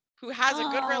 who has a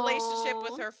good relationship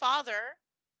with Oh, her father.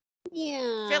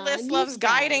 yeah, Phyllis you loves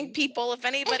guiding said. people. If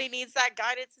anybody needs that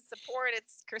guidance and support,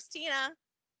 it's Christina.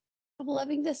 I'm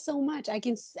loving this so much. I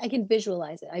can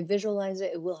visualize it. I visualize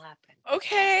it. It will happen.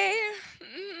 Okay.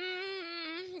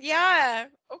 Yeah.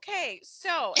 Okay.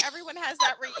 So everyone has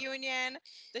that reunion.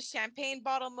 The champagne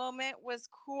bottle moment was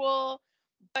cool.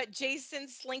 But Jason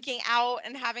slinking out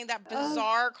and having that Oh.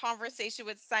 bizarre conversation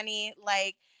with Sonny,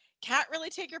 like, can't really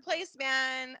take your place,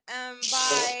 man.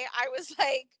 Bye.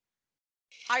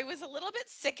 I was a little bit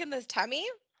sick in the tummy.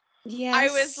 I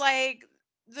was Yes. like,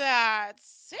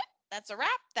 that's it. That's a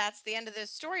wrap. That's the end of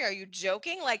this story. Are you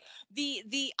joking? Like,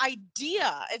 the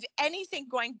idea of anything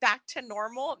going back to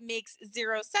normal makes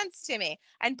zero sense to me.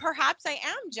 And perhaps I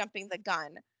am jumping the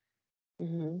gun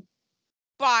Mhm.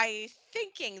 by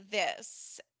thinking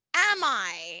this. Am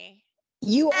I?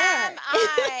 You are. Am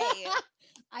I?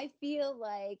 I feel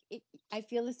like I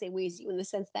feel the same way as you in the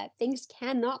sense that things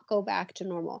cannot go back to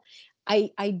normal.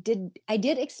 I did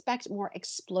expect more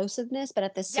explosiveness, but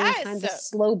at the same time, Yes. the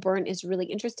slow burn is really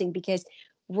interesting because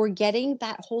we're getting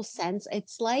that whole sense.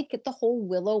 It's like the whole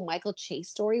Willow Michael Chase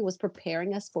story was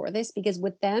preparing us for this because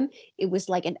with them, it was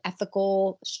like an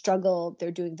ethical struggle.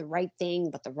 They're doing the right thing,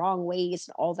 but the wrong ways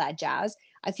and all that jazz.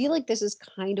 I feel like this is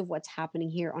kind of what's happening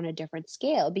here on a different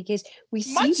scale because we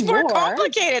see Much more more.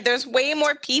 complicated. There's way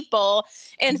more people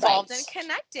involved and Right.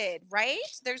 connected, right?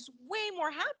 There's way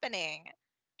more happening.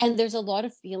 And there's a lot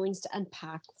of feelings to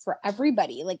unpack for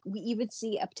everybody. Like we even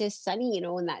see up to Sunny,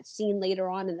 in that scene later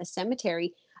on in the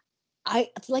cemetery. I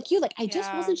like you, like I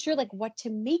just Yeah. wasn't sure like what to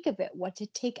make of it, what to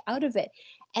take out of it.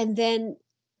 And then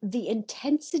the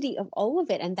intensity of all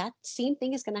of it. And that same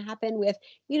thing is going to happen with,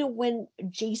 when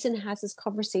Jason has his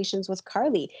conversations with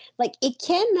Carly. Like it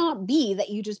cannot be that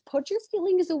you just put your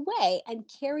feelings away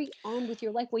and carry on with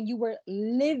your life when you were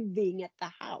living at the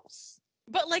house.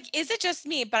 But, like, is it just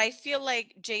me? But I feel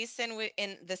like Jason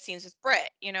in the scenes with Britt,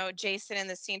 Jason in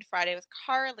the scene Friday with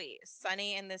Carly,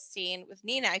 Sonny in the scene with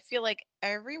Nina. I feel like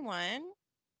everyone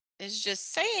is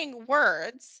just saying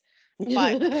words, but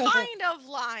Yep. kind of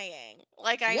lying.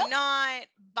 Like, I'm not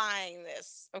buying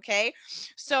this. Okay.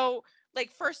 So,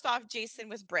 like, first off, Jason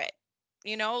with Britt.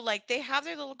 Like they have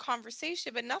their little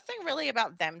conversation, but nothing really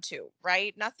about them two,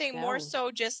 right? Nothing more No.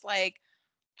 so just like,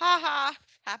 haha,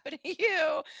 happened to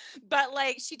you. But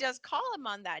like she does call him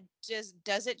on that. Just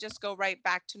does it just go right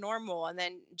back to normal? And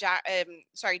then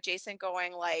Jason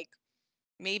going like,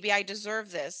 maybe I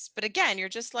deserve this. But again, you're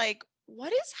just like,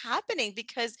 what is happening?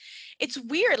 Because it's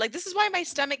weird. Like this is why my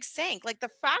stomach sank. Like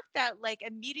the fact that like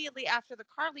immediately after the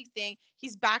Carly thing,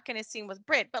 he's back in a scene with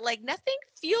Britt, but like nothing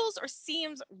feels or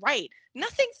seems right.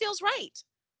 Nothing feels right.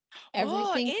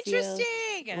 Oh, Everything feels,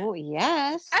 interesting. oh,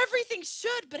 yes. Everything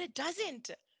should, but it doesn't.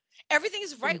 Everything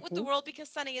is right with the Hmm. world because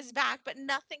Sonny is back, but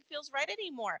nothing feels right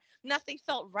anymore. Nothing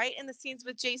felt right in the scenes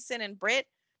with Jason and Britt.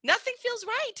 Nothing feels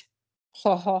right.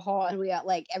 Ho, ho, ho. And we got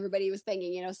like, everybody was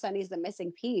thinking, Sonny's the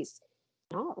missing piece.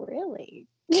 Not really.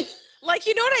 Like,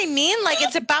 you know what I mean? Like,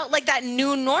 it's about like that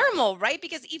new normal, right?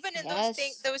 Because even in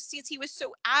Yes. those scenes, he was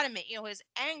so adamant, his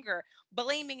anger,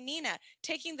 blaming Nina,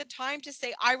 taking the time to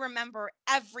say, I remember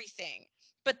everything,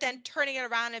 but then turning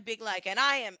it around and being like, and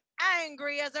I am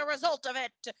angry as a result of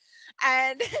it.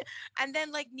 And and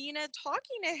then like Nina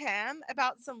talking to him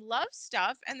about some love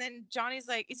stuff, and then Johnny's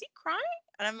like, is he crying?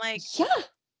 And I'm like, Yeah.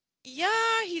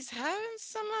 yeah, he's having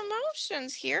some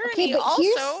emotions here, and Okay, he but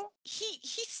here's also he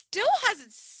still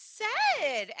hasn't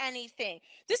said anything.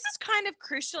 This is kind of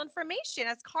crucial information,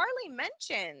 as Carly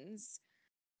mentions.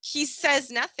 He says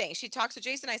nothing. She talks to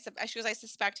Jason. She goes, I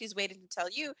suspect he's waiting to tell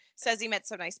you. Says he met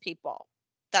some nice people.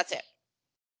 That's it.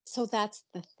 so that's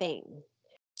the thing.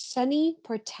 Sonny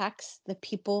protects the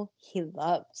people he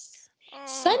loves.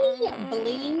 Sonny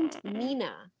blamed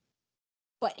Nina,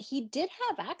 but he did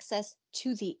have access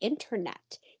to the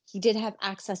internet. He did have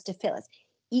access to Phyllis.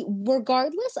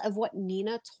 Regardless of what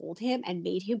Nina told him and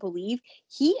made him believe,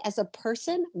 he as a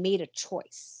person made a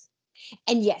choice.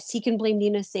 And yes, he can blame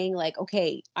Nina saying, like,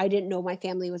 okay, I didn't know my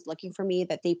family was looking for me,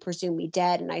 that they presumed me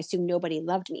dead, and I assume nobody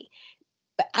loved me.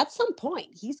 But at some point,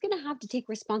 he's going to have to take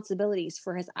responsibilities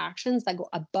for his actions that go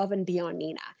above and beyond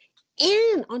Nina.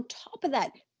 And on top of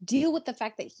that, deal with the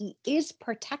fact that he is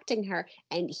protecting her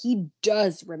and he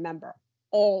does remember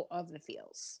all of the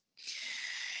feels.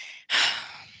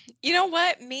 You know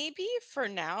what? Maybe for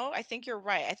now, I think you're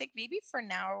right. I think maybe for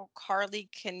now, Carly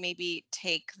can maybe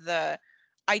take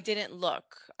I didn't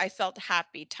look. I felt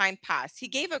happy. Time passed. He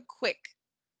gave a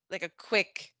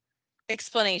quick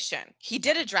explanation. He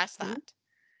did address Mhm. that.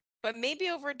 But maybe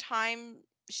over time,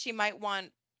 she might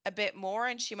want a bit more,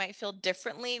 and she might feel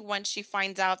differently when she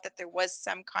finds out that there was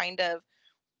some kind of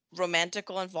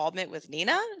romantical involvement with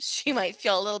Nina. She might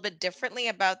feel a little bit differently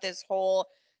about this whole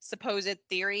supposed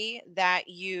theory that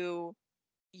you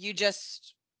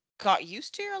just got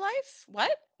used to your life? What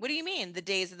do you mean? The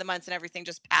days and the months and everything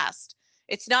just passed.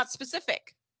 It's not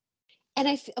specific. And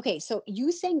okay, so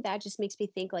you saying that just makes me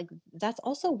think like that's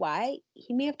also why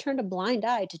he may have turned a blind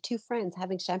eye to two friends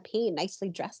having champagne nicely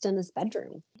dressed in his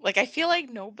bedroom. Like, I feel like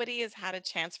nobody has had a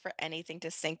chance for anything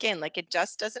to sink in. Like, it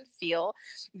just doesn't feel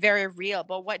very real.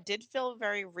 But what did feel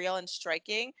very real and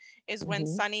striking is when Mhm.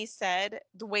 Sonny said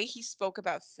the way he spoke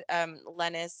about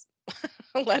Lennis,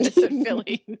 Lennis and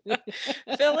Philly,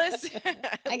 Phyllis,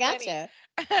 I Lenny, gotcha.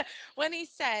 when he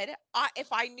said,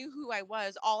 if I knew who I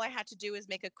was, all I had to do is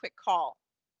make a quick call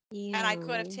and I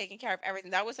could have Yeah. taken care of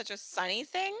everything. That was such a Sonny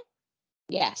thing.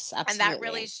 Yes, And that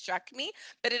really absolutely. struck me.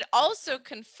 But it also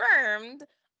confirmed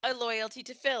a loyalty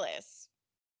to Phyllis,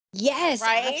 Yes,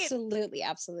 right? absolutely,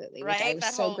 absolutely, which I Right? was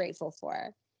so grateful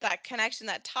for. That connection,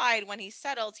 that tied, when he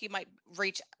settles, he might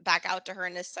reach back out to her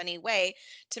in a sunny way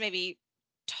to maybe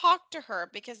talk to her,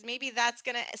 because maybe that's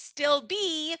going to still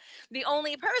be the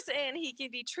only person he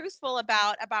can be truthful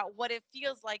about what it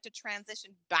feels like to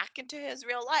transition back into his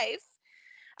real life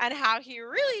and how he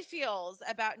really feels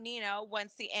about Nina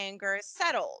once the anger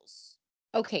settles.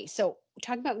 Okay, so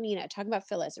talking about Nina, talking about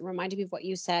Phyllis, it reminded me of what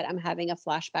you said. I'm having a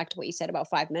flashback to what you said about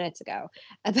 5 minutes ago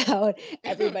about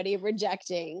everybody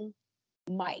rejecting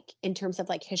Mike in terms of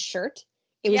like his shirt.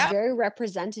 It was Yep. very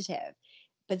representative.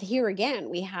 But here again,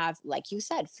 we have, like you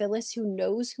said, Phyllis who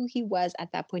knows who he was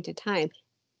at that point in time,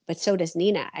 but so does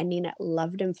Nina. And Nina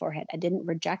loved him for it. I didn't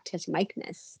reject his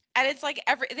Mike-ness. And it's like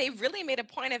they really made a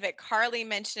point of it. Carly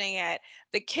mentioning it,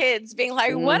 the kids being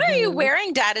like, "What are you Hmm.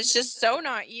 wearing, Dad? It's just so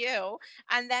not you."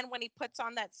 And then when he puts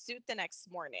on that suit the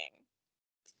next morning,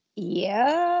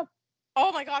 Yep.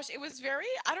 oh my gosh, it was very,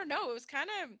 I don't know,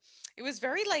 it was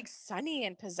very like sunny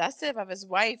and possessive of his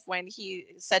wife when he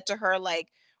said to her,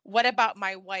 like, "What about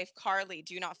my wife, Carly?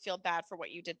 Do you not feel bad for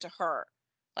what you did to her?"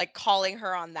 Like calling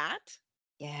her on that.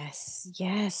 Yes.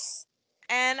 Yes.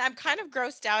 And I'm kind of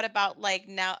grossed out about like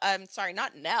now. Sorry,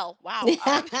 not Nell. Wow.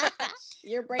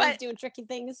 Your brain's But doing tricky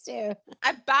things too.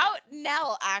 about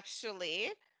Nell,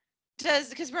 actually.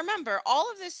 Because remember, all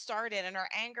of this started and our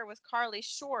anger with Carly.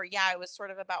 Sure, yeah, it was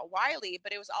sort of about Wiley,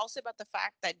 but it was also about the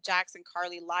fact that Jax and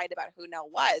Carly lied about who Nell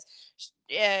was.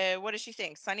 What does she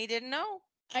think? Sonny didn't know,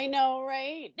 I know,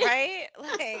 right? right?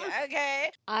 Like,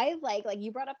 okay. I like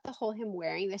you brought up the whole him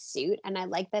wearing the suit, and I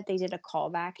like that they did a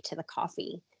callback to the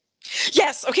coffee.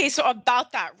 Yes. Okay. So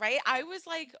about that, right? I was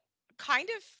like kind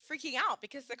of freaking out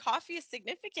because the coffee is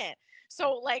significant.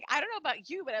 So, like, I don't know about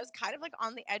you, but I was kind of like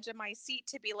on the edge of my seat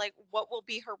to be like, what will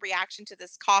be her reaction to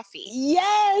this coffee?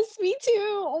 Yes, me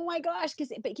too. Oh my gosh,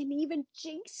 but even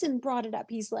Jason brought it up.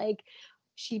 He's like,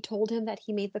 she told him that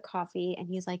he made the coffee, and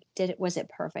he's like, was it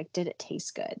perfect? Did it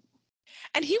taste good?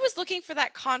 And he was looking for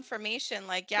that confirmation,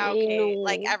 like, yeah, I okay,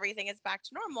 like know. everything is back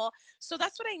to normal. So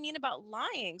that's what I mean about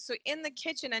lying. So in the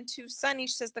kitchen and to Sonny,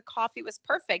 she says the coffee was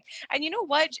perfect. And you know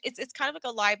what? It's kind of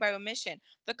like a lie by omission.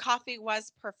 The coffee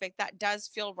was perfect. That does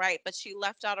feel right. But she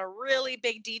left out a really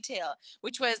big detail,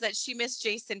 which was that she missed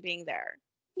Jason being there.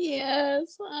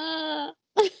 Yes.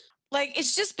 Like,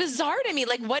 it's just bizarre to me.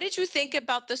 Like, what did you think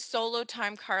about the solo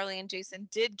time Carly and Jason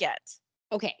did get?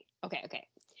 Okay.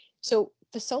 So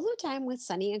the solo time with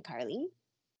Sunny and Carly,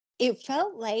 it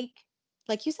felt like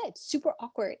you said, super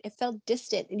awkward. It felt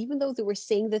distant. And even though they were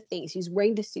saying the things, he's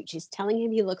wearing the suit, she's telling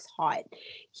him he looks hot.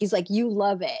 He's like, you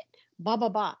love it. Blah, blah,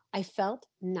 blah. I felt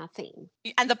nothing.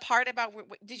 And the part about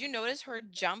did you notice her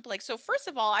jump? Like, so first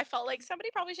of all, I felt like somebody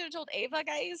probably should have told Ava,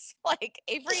 guys, like,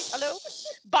 Avery, hello.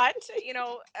 But,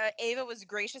 Ava was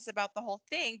gracious about the whole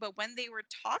thing. But when they were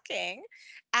talking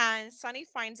and Sonny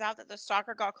finds out that the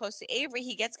stalker got close to Avery,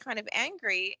 he gets kind of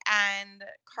angry and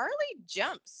Carly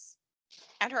jumps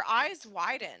and her eyes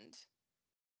widened.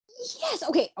 Yes.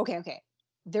 Okay.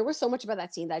 There was so much about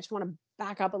that scene that I just want to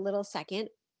back up a little second.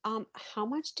 How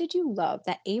much did you love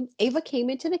that Ava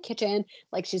came into the kitchen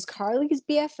like she's Carly's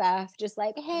BFF, just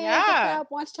like, hey, what's Yeah.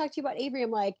 up? Want to talk to you about Avery? I'm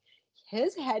like,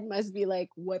 his head must be like,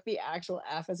 what the actual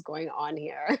F is going on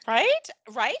here? Right?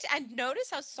 Right? And notice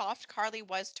how soft Carly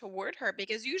was toward her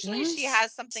because usually she Yes.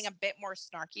 has something a bit more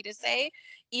snarky to say,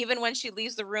 even when she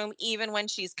leaves the room, even when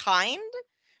she's kind.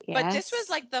 But this was Yes.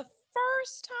 like the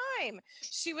first time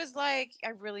she was like, I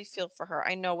really feel for her.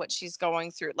 I know what she's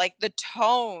going through. Like the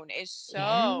tone is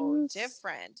so Yes.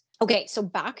 different. Okay, so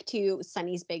back to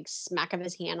Sunny's big smack of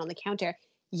his hand on the counter.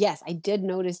 Yes, I did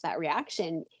notice that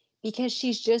reaction because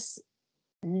she's just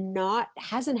not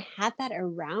hasn't had that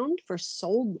around for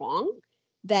so long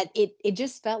that it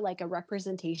just felt like a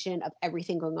representation of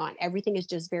everything going on. Everything is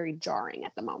just very jarring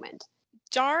at the moment.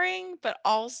 Jarring, but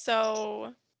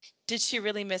also, did she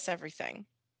really miss everything?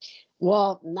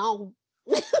 Well, no.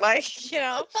 Like,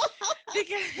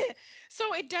 because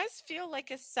so it does feel like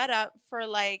a setup for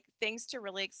like things to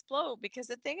really explode because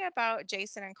the thing about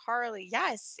Jason and Carly,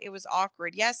 yes, it was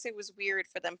awkward. Yes, it was weird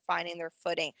for them finding their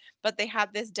footing, but they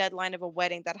had this deadline of a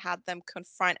wedding that had them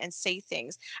confront and say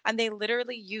things. And they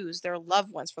literally used their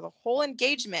loved ones for the whole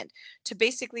engagement to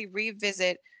basically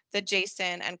revisit the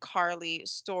Jason and Carly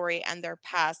story and their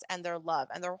past and their love.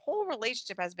 And their whole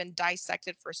relationship has been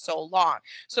dissected for so long.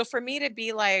 So for me to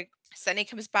be like, Sunny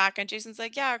comes back and Jason's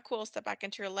like, yeah, cool, step back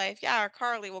into your life. Yeah,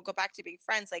 Carly, we'll go back to being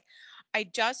friends. Like, I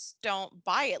just don't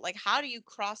buy it. Like, how do you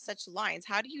cross such lines?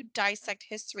 How do you dissect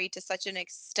history to such an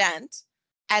extent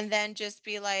and then just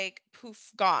be like,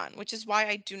 poof, gone? Which is why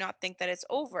I do not think that it's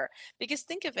over. Because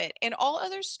think of it, in all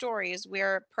other stories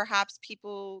where perhaps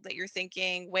people that you're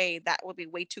thinking, wait, that would be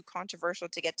way too controversial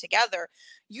to get together,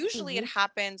 usually it Mhm.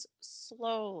 happens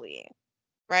slowly,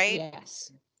 right?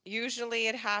 Yes. Usually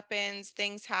it happens,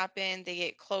 things happen, they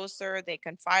get closer, they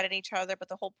confide in each other. But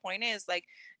the whole point is like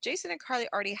Jason and Carly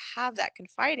already have that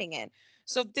confiding in.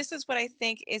 So this is what I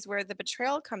think is where the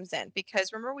betrayal comes in.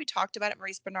 Because remember, we talked about it,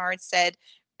 Maurice Bernard said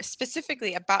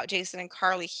specifically about Jason and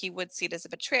Carly, he would see it as a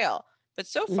betrayal. But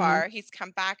so Mhm. far, he's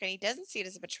come back and he doesn't see it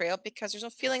as a betrayal because there's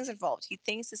no feelings involved. He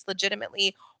thinks it's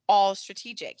legitimately all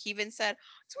strategic. He even said,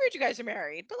 it's weird you guys are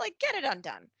married, but like get it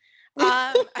undone.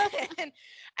 Um, and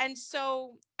and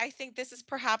so I think this is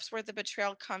perhaps where the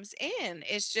betrayal comes in.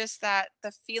 Is just that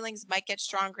the feelings might get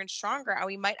stronger and stronger, and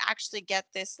we might actually get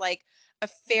this like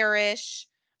affairish,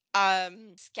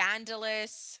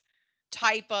 scandalous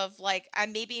type of like,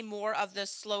 and maybe more of the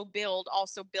slow build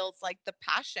also builds like the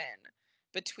passion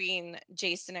between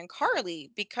Jason and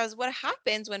Carly. Because what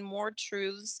happens when more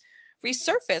truths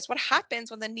resurface? What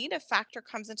happens when the Nina factor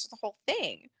comes into the whole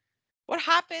thing? What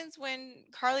happens when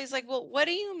Carly's like, well, what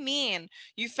do you mean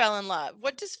you fell in love?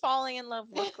 What does falling in love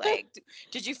look like?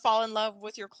 Did you fall in love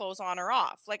with your clothes on or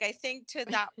off? Like, I think to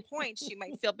that point, she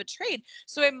might feel betrayed.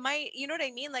 So it might, you know what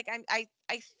I mean? Like, I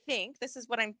think this is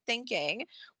what I'm thinking.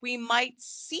 We might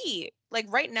see,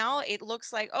 like, right now, it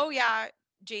looks like, oh, yeah,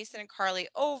 Jason and Carly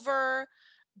over.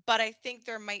 But I think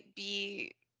there might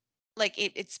be like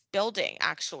it's building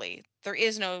actually. There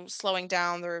is no slowing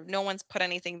down. No one's put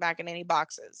anything back in any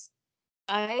boxes.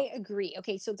 I agree.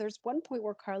 Okay, so there's one point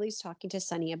where Carly's talking to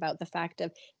Sunny about the fact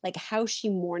of like how she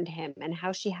mourned him and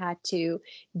how she had to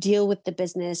deal with the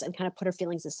business and kind of put her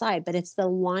feelings aside. But it's the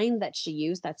line that she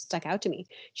used that stuck out to me.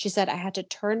 She said, I had to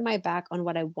turn my back on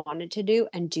what I wanted to do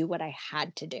and do what I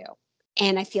had to do.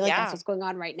 And I feel like that's Yeah. what's going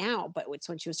on right now. But it's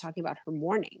when she was talking about her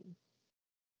mourning.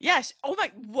 Yes. Oh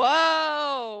my,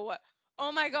 whoa.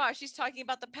 Oh my gosh, she's talking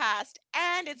about the past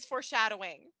and it's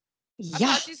foreshadowing of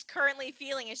how Yeah. she's currently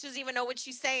feeling and she doesn't even know what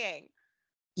she's saying.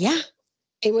 Yeah.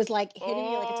 It was like hitting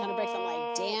me like a ton of bricks. I'm like,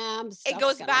 Oh, damn, it stuff's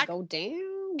goes gonna back. go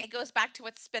down. It goes back to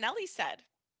what Spinelli said,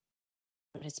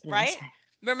 But it's been right? outside.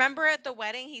 Remember at the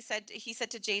wedding, he said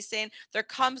to Jason, there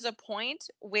comes a point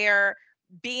where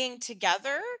being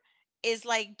together is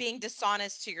like being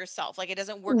dishonest to yourself. Like it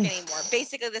doesn't work anymore.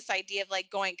 Basically, this idea of like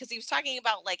going, because he was talking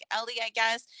about like Ellie, I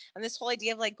guess, and this whole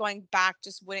idea of like going back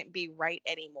just wouldn't be right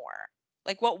anymore.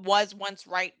 Like what was once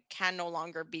right can no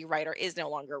longer be right or is no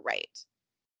longer right.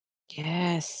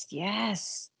 Yes,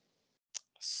 yes.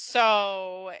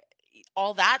 So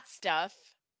all that stuff,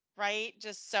 right?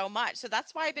 Just so much. So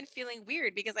that's why I've been feeling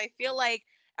weird, because I feel like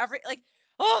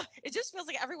it just feels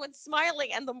like everyone's smiling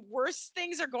and the worst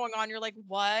things are going on. You're like,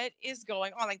 what is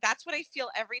going on? Like that's what I feel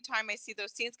every time I see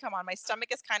those scenes come on. My stomach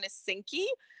is kind of sinky.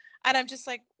 And I'm just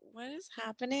like, what is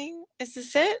happening? Is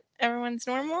this it? Everyone's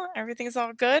normal? Everything's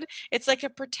all good? It's like a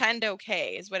pretend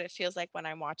okay is what it feels like when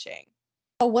I'm watching.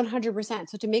 Oh, 100%.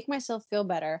 So to make myself feel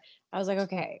better, I was like,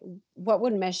 okay, what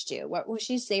would Mish do? What would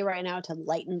she say right now to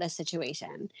lighten the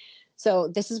situation? So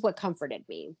this is what comforted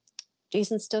me.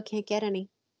 Jason still can't get any.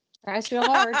 Tries real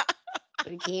hard, but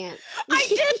he can't. I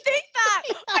did think that.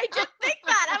 I did think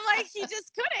that. I'm like, he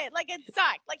just couldn't. Like, it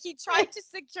sucked. Like, he tried to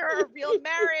secure a real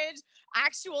marriage,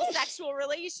 actual sexual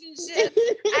relationships,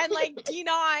 and like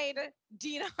denied.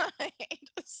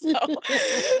 So,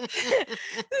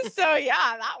 so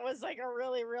yeah, that was like a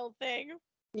really real thing.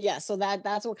 Yeah, so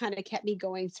that's what kind of kept me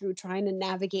going through trying to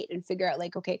navigate and figure out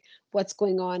like, okay, what's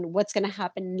going on, what's going to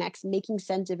happen next, making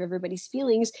sense of everybody's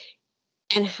feelings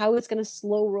and how it's going to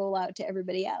slow roll out to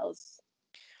everybody else.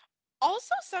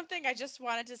 Also, something I just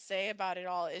wanted to say about it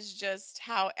all is just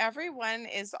how everyone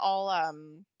is all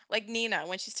like Nina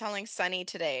when she's telling Sonny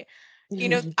today.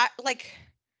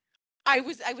 I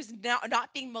was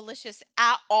not being malicious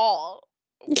at all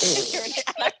with her, and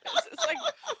I was just like,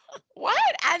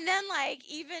 what? And then like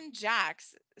even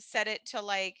Jax said it to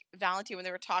like Valentine when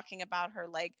they were talking about her,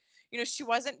 like, she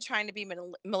wasn't trying to be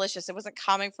malicious. It wasn't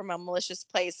coming from a malicious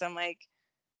place. I'm like,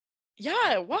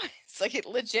 yeah, it was. Like it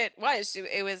legit was.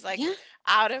 It was like Yeah.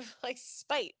 out of like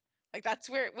spite. Like that's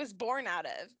where it was born out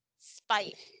of.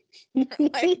 Spite.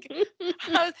 Like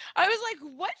I was like,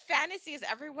 what fantasy is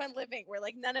everyone living where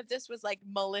like none of this was like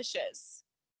malicious?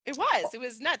 It was. It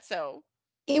was nutso.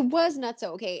 It was nuts.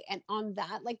 Okay. And on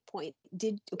that like point,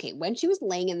 when she was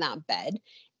laying in that bed,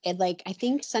 and like I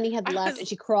think Sunny had I left and was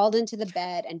she crawled into the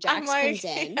bed and I'm Jax like, comes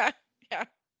in. yeah, yeah.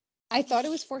 I thought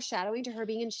it was foreshadowing to her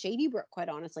being in Shady Brook, quite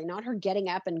honestly, not her getting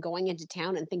up and going into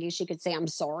town and thinking she could say I'm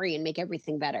sorry and make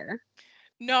everything better.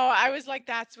 No, I was like,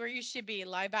 that's where you should be.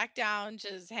 Lie back down,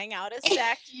 just hang out a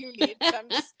sec. You need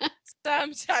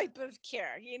some type of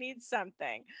care. You need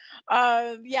something.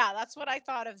 Yeah, that's what I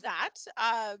thought of that.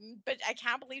 But I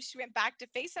can't believe she went back to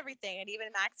face everything. And even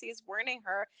Maxie is warning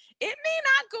her, it may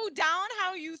not go down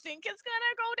how you think it's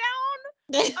gonna go down.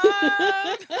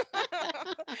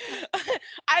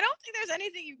 I don't think there's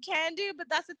anything you can do, but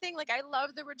that's the thing. Like, I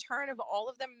love the return of all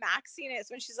of them Maxiness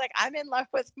when she's like, I'm in love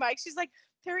with Mike. She's like,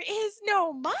 there is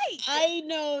no Mike, I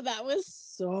know, that was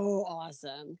so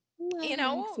awesome. Love you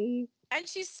know? Maxie. And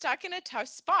she's stuck in a tough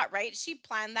spot, right? She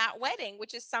planned that wedding,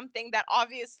 which is something that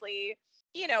obviously,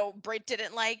 Britt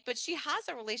didn't like, but she has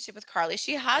a relationship with Carly.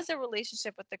 She has a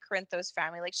relationship with the Corinthos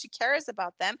family. Like she cares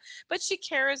about them, but she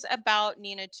cares about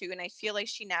Nina too. And I feel like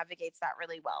she navigates that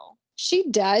really well. She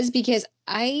does, because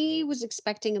I was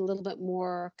expecting a little bit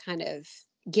more kind of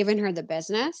giving her the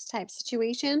business type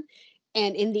situation.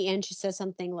 And in the end, she says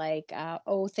something like,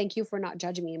 oh, thank you for not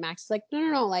judging me. And Max is like, no, no,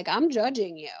 no, like I'm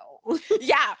judging you.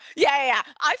 Yeah.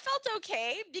 I felt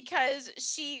okay because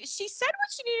she said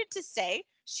what she needed to say.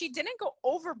 She didn't go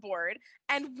overboard,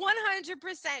 and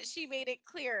 100% she made it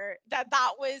clear that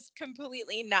that was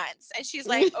completely nuts. And she's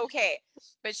like, okay,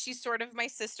 but she's sort of my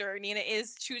sister. Nina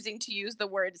is choosing to use the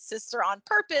word sister on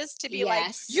purpose to be like,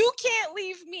 Yes. you can't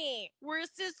leave me. We're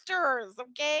sisters,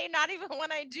 okay? Not even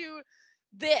when I do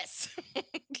this.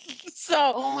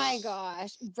 So Oh my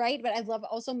gosh. Right. But I love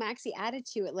also Maxie added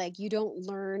to it. Like, you don't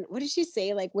learn, what did she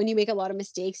say? Like, when you make a lot of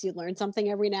mistakes, you learn something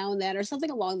every now and then, or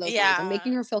something along those lines, and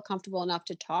making yeah. her feel comfortable enough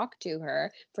to talk to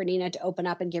her, for Nina to open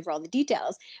up and give her all the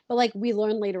details. But like, we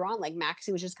learned later on, like,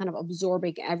 Maxie was just kind of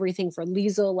absorbing everything for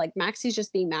Liesel. Like, Maxie's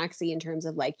just being Maxie in terms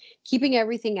of like keeping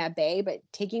everything at bay, but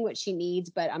taking what she needs.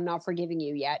 But I'm not forgiving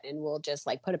you yet. And we'll just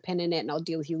like put a pin in it and I'll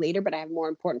deal with you later. But I have more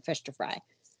important fish to fry.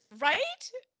 Right?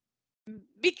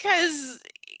 Because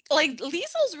like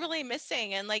Liesel's really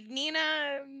missing, and like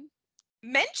Nina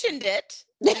mentioned it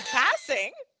in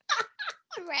passing,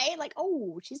 Right? Like,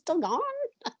 oh, she's still gone.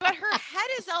 but her head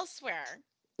is elsewhere.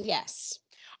 Yes.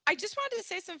 I just wanted to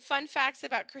say some fun facts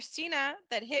about Christina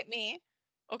that hit me.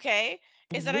 Okay.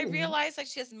 is that I Ooh. realized like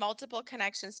she has multiple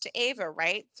connections to Ava,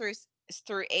 right?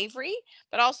 Through Avery,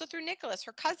 but also through Nicholas,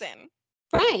 her cousin.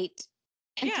 Right.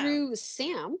 And Yeah. through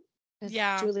Sam, because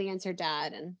Yeah. Julian's her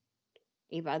dad and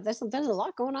Eva. There's a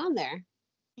lot going on there.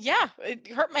 Yeah. It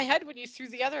hurt my head when you threw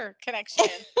the other connection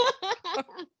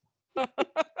in.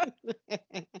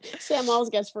 Sam always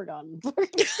gets forgotten.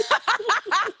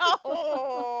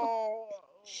 Oh.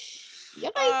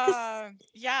 Yikes.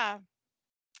 Yeah.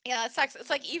 Yeah, it sucks. It's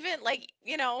like even like,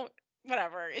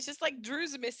 whatever. It's just like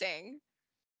Drew's missing.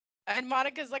 And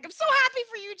Monica's like, I'm so happy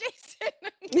for you, Jason.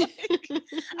 Like,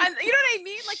 and you know what I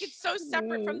mean? Like it's so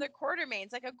separate from Mm, the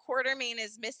Quartermains. Like a Quartermain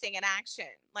is missing in action.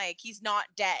 Like he's not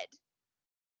dead.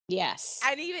 yes.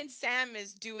 And even Sam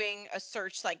is doing a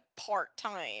search like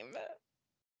part-time.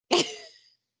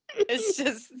 It's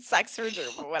just sucks for Drew,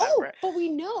 but Oh, whatever. but we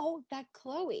know that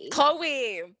Chloe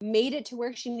Chloe. made it to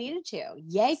where she needed to.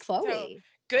 Yay, So Chloe.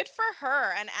 good for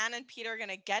her. And Anne and Peter are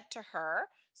gonna get to her.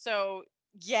 So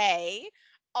yay.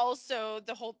 Also,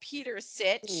 the whole Peter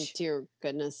sitch. Dear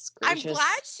goodness I'm glad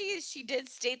gracious. she did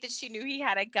state that she knew he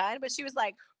had a gun, but she was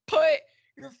like, put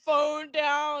your phone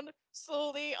down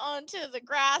slowly onto the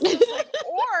grass. And I was like,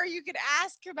 or you could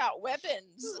ask about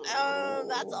weapons.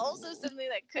 That's also something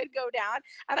that could go down.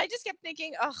 And I just kept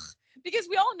thinking, ugh, because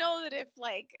we all know that if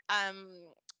like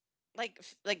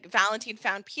Valentine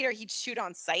found Peter, he'd shoot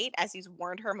on sight, as he's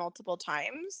warned her multiple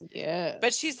times. But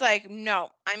Yes. she's like, no,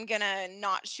 I'm gonna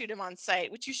not shoot him on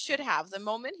sight, which you should have. The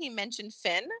moment he mentioned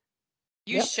Finn,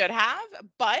 you Yep. should have,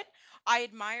 but I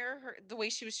admire her the way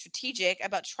she was strategic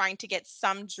about trying to get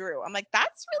some Drew. I'm like,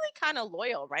 that's really kind of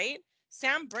loyal, right?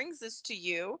 Sam brings this to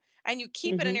you and you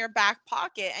keep it in Hmm. your back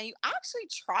pocket and you actually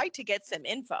try to get some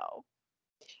info.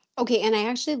 Okay, and I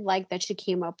actually like that she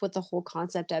came up with the whole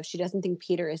concept of she doesn't think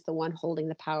Peter is the one holding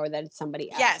the power, that it's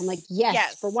somebody else. I'm like, Yes,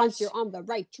 yes, for yes. once you're on the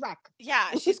right track.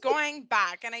 Yeah, she's going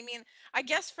back. And I mean, I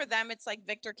guess for them, it's like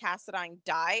Victor Cassadine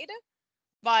died.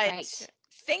 But Right.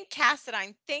 think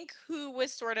Cassadine, think who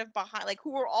was sort of behind, like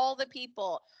who were all the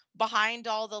people behind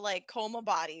all the like coma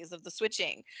bodies of the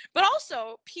switching. But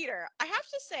also, Peter, I have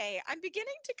to say, I'm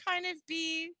beginning to kind of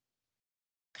be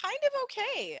kind of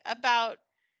okay about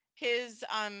his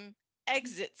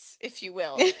exits, if you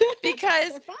will, because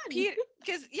They're fun. Peter,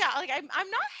 because yeah, like I'm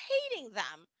not hating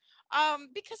them,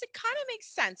 because it kind of makes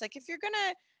sense. Like if you're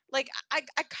gonna like, I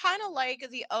kind of like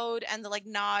the ode and the like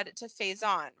nod to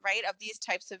Faison, right? Of these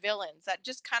types of villains that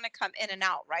just kind of come in and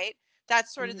out, right?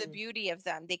 That's sort of the Mhm. beauty of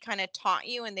them. They kind of taunt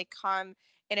you and they come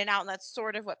in and out, and that's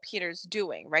sort of what Peter's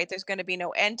doing, right? There's going to be no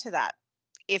end to that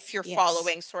if you're Yes.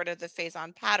 following sort of the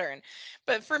Faison pattern.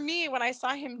 But for me, when I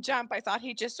saw him jump, I thought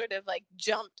he just sort of like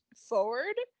jumped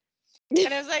forward.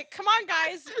 And I was like, come on,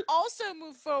 guys, also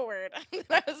move forward. And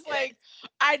I was like,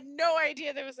 I had no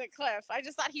idea there was a cliff. I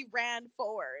just thought he ran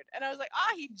forward. And I was like,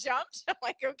 he jumped. I'm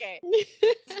like, okay.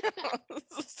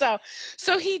 so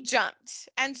so he jumped.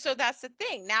 And so that's the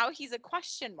thing. Now he's a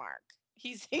question mark.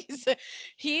 He's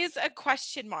a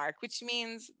question mark, which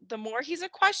means the more he's a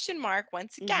question mark,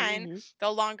 once again, Hmm. the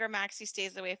longer Maxie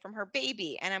stays away from her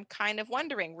baby. And I'm kind of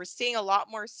wondering, we're seeing a lot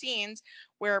more scenes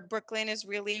where Brooklyn is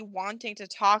really wanting to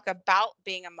talk about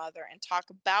being a mother and talk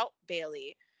about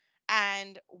Bailey.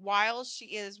 And while she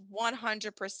is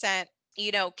 100%,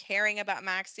 caring about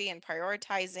Maxie and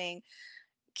prioritizing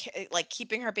like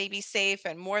keeping her baby safe,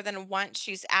 and more than once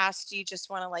she's asked, do you just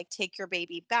want to like take your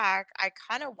baby back, I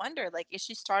kind of wonder, like, is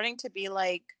she starting to be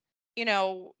like,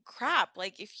 crap,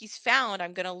 like if he's found,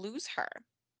 I'm gonna lose her.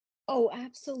 Oh,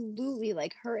 absolutely.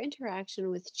 Like her interaction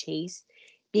with Chase,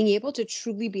 being able to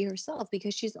truly be herself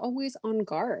because she's always on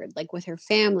guard, like with her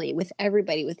family, with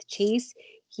everybody. With Chase,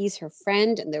 he's her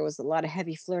friend, and there was a lot of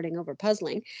heavy flirting over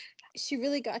puzzling. She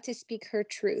really got to speak her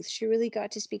truth. She really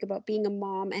got to speak about being a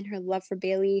mom and her love for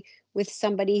Bailey with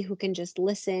somebody who can just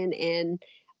listen and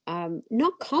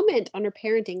not comment on her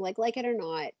parenting, like it or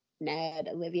not. Ned,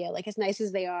 Olivia, like as nice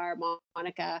as they are,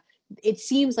 Monica, it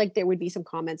seems like there would be some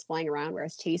comments flying around,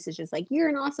 whereas Chase is just like, you're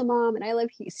an awesome mom, and I love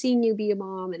seeing you be a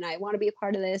mom, and I want to be a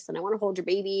part of this, and I want to hold your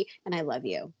baby, and I love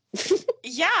you.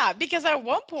 Yeah, because at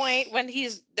one point when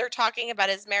they're talking about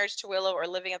his marriage to Willow or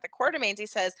living at the Quartermains, he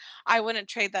says, I wouldn't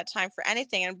trade that time for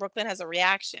anything. And Brooklyn has a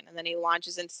reaction, and then he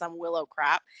launches into some Willow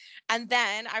crap. And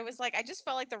then I was like, I just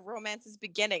felt like the romance is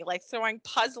beginning, like throwing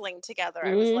puzzling together.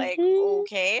 I was like, Hmm.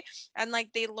 okay. And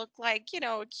like they look like,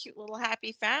 a cute little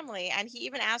happy family. And he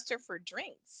even asked her for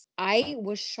drinks. I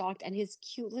was shocked, and his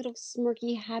cute little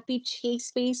smirky, happy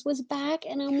Chase face was back,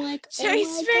 and I'm like, oh Chase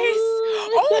my face.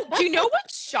 Oh, do you know god.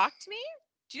 what shocked me?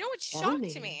 Do you know what Tell shocked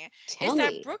me. me? Is Tell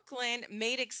that me. Brooklyn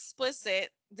made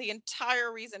explicit the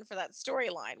entire reason for that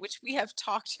storyline, which we have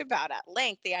talked about at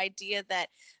length. The idea that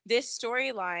this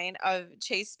storyline of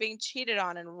Chase being cheated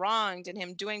on and wronged and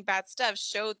him doing bad stuff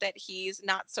showed that he's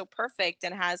not so perfect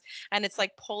and it's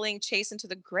like pulling Chase into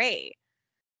the gray.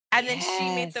 And then she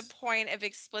made the Yes. point of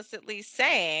explicitly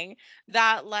saying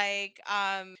that, like,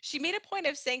 she made a point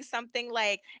of saying something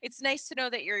like, it's nice to know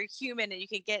that you're human and you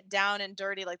can get down and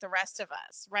dirty like the rest of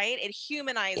us, right? It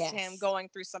humanized him Yes. going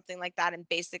through something like that and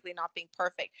basically not being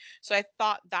perfect. So I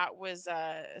thought that was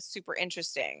super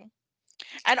interesting.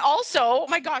 And also, oh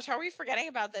my gosh, how are we forgetting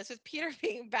about this? With Peter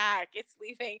being back, it's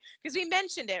leaving because we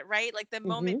mentioned it, right? Like the Mm-hmm.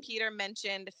 moment Peter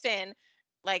mentioned Finn,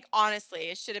 like honestly,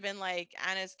 it should have been like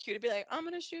Anna's cue to be like, I'm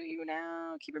gonna shoot you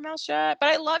now, keep your mouth shut. But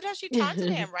I loved how she taunted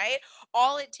him, right?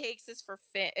 All it takes is for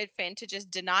Finn to just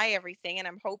deny everything, and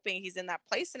I'm hoping he's in that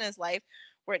place in his life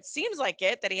where it seems like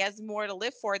it that he has more to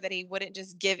live for, that he wouldn't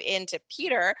just give in to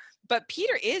Peter. But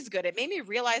Peter is good. It made me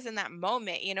realize in that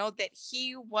moment, that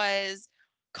he was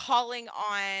calling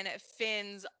on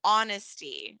Finn's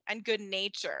honesty and good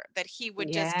nature, that he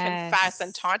would just confess,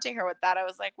 and Yes. taunting her with that. I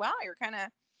was like, wow, you're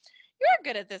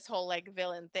good at this whole like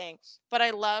villain thing. But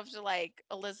I loved like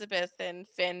Elizabeth and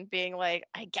Finn being like,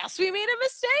 I guess we made a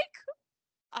mistake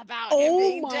about him Oh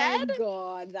being dead. my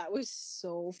God. That was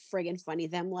so friggin' funny.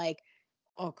 Them like,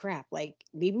 oh crap, like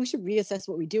maybe we should reassess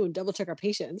what we do and double check our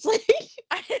patients. Like,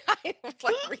 I was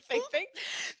like rethinking.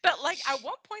 But like at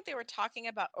one point they were talking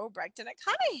about Obrecht, and it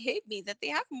kind of hit me that they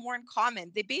have more in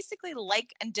common. They basically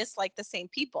like and dislike the same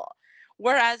people.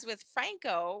 Whereas with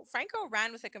Franco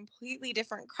ran with a completely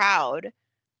different crowd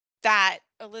that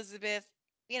Elizabeth,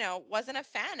 wasn't a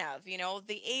fan of, the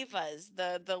Avas,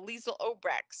 the Liesel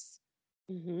Obrechts.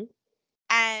 hmm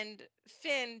And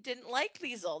Finn didn't like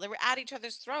Liesel. They were at each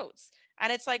other's throats.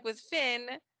 And it's like with Finn,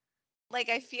 like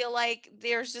I feel like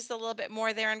there's just a little bit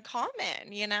more there in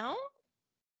common.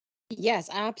 yes,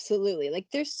 absolutely. Like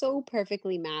they're so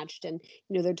perfectly matched, and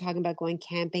they're talking about going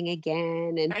camping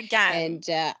again, and Again,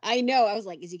 and I know I was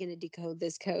like, is he going to decode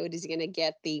this code? Is he going to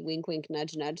get the wink, wink,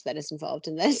 nudge, nudge that is involved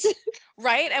in this?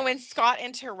 right? And when Scott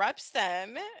interrupts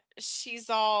them, she's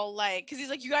all like, because he's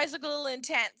like, you guys look a little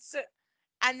intense.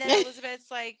 And then Elizabeth's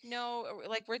like, no,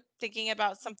 like we're thinking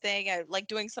about something, like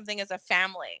doing something as a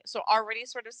family. So already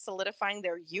sort of solidifying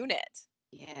their unit.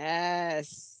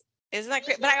 Yes. Isn't that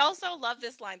great? But I also love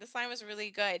this line. This line was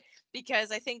really good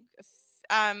because I think,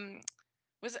 um,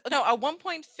 at one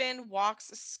point Finn walks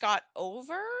Scott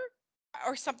over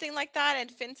or something like that,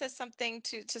 and Finn says something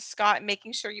to Scott,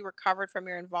 making sure you recovered from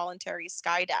your involuntary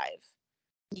skydive.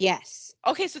 Yes.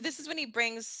 Okay, so this is when he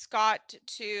brings Scott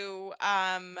to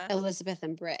Elizabeth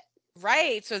and Britt.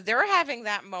 right. So they're having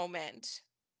that moment.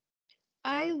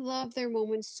 I love their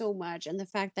moments so much, and the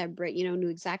fact that Britt, knew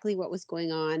exactly what was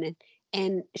going on,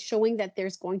 and showing that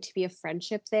there's going to be a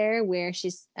friendship there where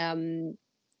she's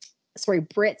sorry,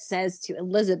 Britt says to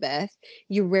Elizabeth,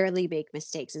 "You rarely make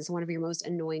mistakes. It's one of your most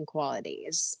annoying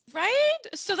qualities." Right?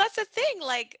 So that's the thing.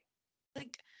 Like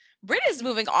Brit is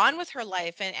moving on with her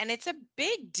life, and it's a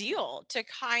big deal to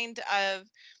kind of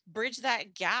bridge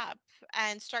that gap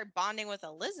and start bonding with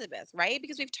Elizabeth, right?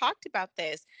 Because we've talked about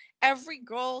this. Every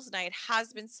girls' night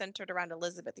has been centered around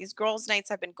Elizabeth. These girls' nights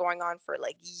have been going on for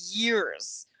like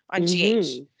years on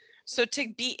GH. hmm So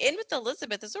to be in with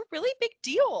Elizabeth is a really big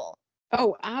deal.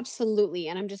 Oh, absolutely.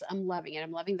 And I'm loving it.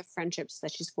 I'm loving the friendships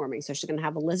that she's forming. So she's going to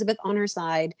have Elizabeth on her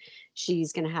side.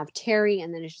 She's going to have Terry,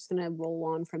 and then it's just going to roll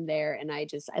on from there. And I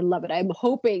love it. I'm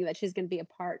hoping that she's going to be a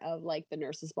part of like the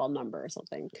nurses ball number or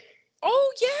something.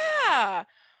 Oh yeah.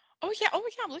 Oh yeah. Oh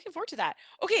yeah. I'm looking forward to that.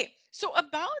 Okay, so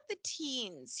about the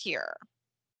teens here.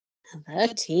 The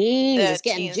The teens, the it's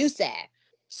getting teens. juicy.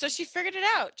 So she figured it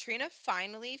out. Trina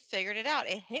finally figured it out.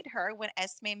 It hit her when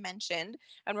Esme mentioned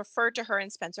and referred to her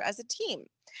and Spencer as a team.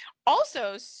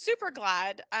 Also, super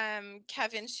glad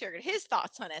Kevin shared his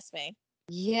thoughts on Esme.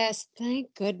 Yes,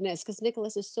 thank goodness. Because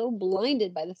Nicholas is so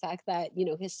blinded by the fact that,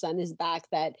 his son is back,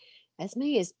 that Esme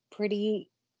is pretty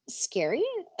scary.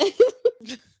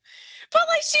 But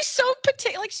like she's so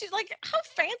particular. Like she's like, how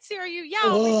fancy are you? Yeah,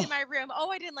 I'll leave you Oh, my room. Oh,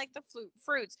 I didn't like the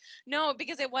fruits. No,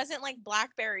 because it wasn't like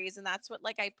blackberries, and that's what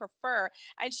like I prefer.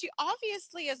 And she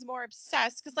obviously is more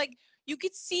obsessed because like you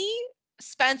could see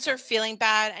Spencer feeling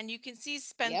bad, and you can see yep.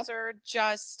 Spencer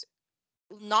just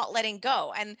not letting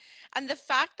go. And the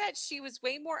fact that she was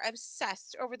way more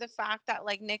obsessed over the fact that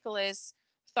like Nicholas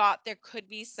thought there could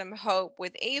be some hope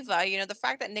with Ava, the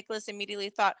fact that Nicholas immediately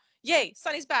thought, yay,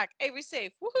 Sonny's back, Avery's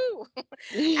safe, woohoo.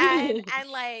 And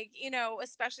like,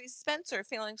 especially Spencer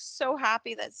feeling so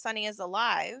happy that Sonny is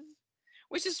alive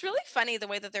Which is really funny the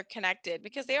way that they're connected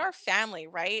because they are family,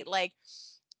 right? Like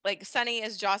Sonny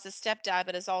is Joss's stepdad,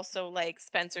 but is also like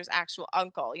Spencer's actual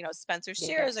uncle. You know, Spencer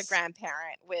shares a Yes.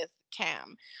 grandparent with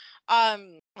Cam.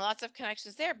 Lots of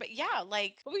connections there. But yeah,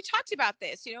 like we talked about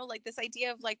this, you know, like this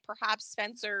idea of like perhaps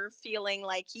Spencer feeling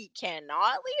like he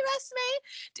cannot leave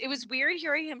Esme. It was weird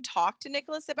hearing him talk to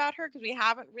Nicholas about her because we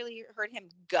haven't really heard him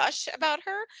gush about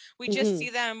her. We just Hmm. see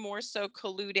them more so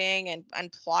colluding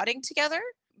and plotting together.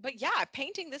 But yeah,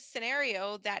 painting this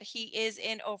scenario that he is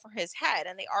in over his head,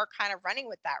 and they are kind of running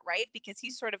with that, right? Because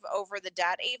he's sort of over the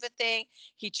dad Ava thing.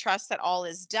 He trusts that all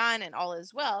is done and all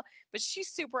is well, but she's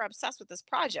super obsessed with this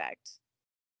project.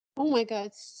 Oh my God,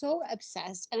 so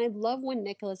obsessed. And I love when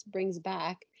Nicholas brings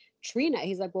back Trina.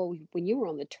 He's like, well, when you were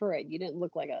on the turret, you didn't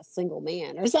look like a single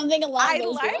man or something along I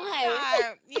those like lines.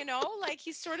 that, you know, like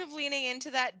he's sort of leaning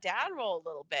into that dad role a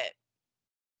little bit.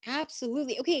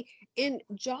 Absolutely. Okay. And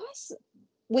Joss,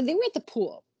 when they were at the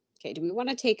pool, okay, do we want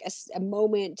to take a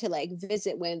moment to like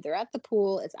visit when they're at the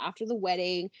pool? It's after the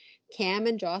wedding. Cam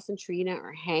and Joss and Trina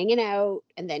are hanging out.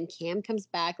 And then Cam comes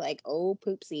back like, oh,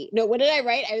 poopsie. No, what did I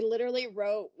write? I literally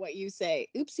wrote what you say.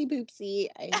 Oopsie poopsie.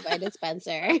 I invited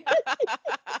Spencer.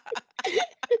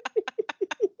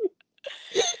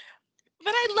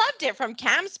 But I loved it from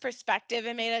Cam's perspective.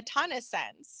 It made a ton of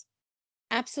sense.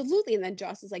 Absolutely. And then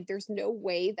Joss is like, there's no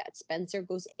way that Spencer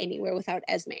goes anywhere without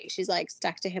Esme. She's like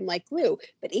stuck to him like glue.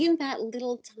 But in that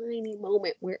little tiny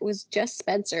moment where it was just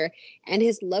Spencer and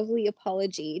his lovely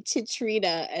apology to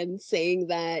Trina and saying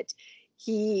that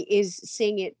he is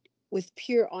saying it with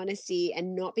pure honesty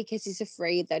and not because he's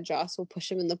afraid that Joss will push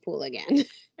him in the pool again.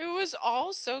 It was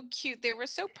all so cute. They were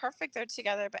so perfect there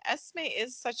together, but Esme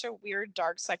is such a weird,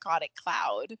 dark, psychotic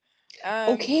cloud.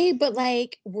 Um, Okay, but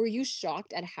like, were you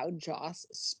shocked at how Joss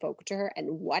spoke to her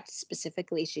and what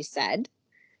specifically she said?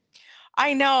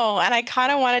 I know, and I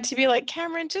kind of wanted to be like,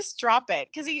 Cameron, just drop it,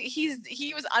 because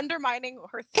he was undermining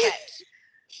her threat,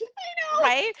 I know.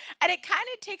 right? And it kind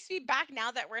of takes me back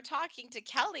now that we're talking to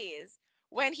Kelly's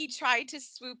when he tried to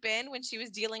swoop in when she was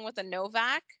dealing with a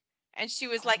Novak, and she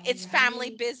was like, All "It's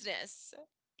family right. business."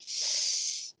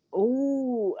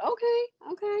 Oh,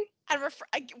 okay, okay.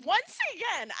 Once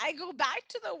again, I go back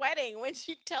to the wedding when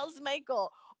she tells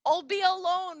Michael, "I'll be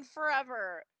alone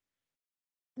forever."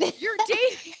 You're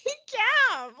dating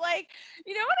Cam. Like,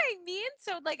 you know what I mean?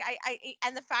 So like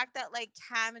and the fact that like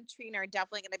Cam and Trina are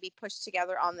definitely gonna be pushed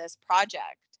together on this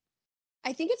project.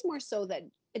 I think it's more so that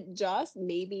it just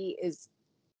maybe is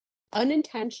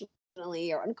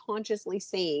unintentionally or unconsciously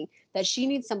saying that she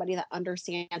needs somebody that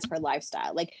understands her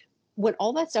lifestyle. Like when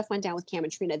all that stuff went down with Cam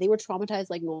and Trina, they were traumatized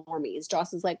like normies.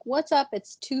 Joss is like, "What's up?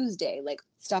 It's Tuesday." Like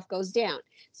stuff goes down.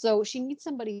 So she needs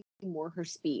somebody more her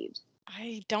speed.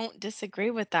 I don't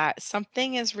disagree with that.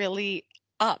 Something is really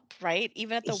up, right?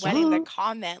 Even at the wedding, the Yeah.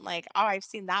 comment, like, oh, I've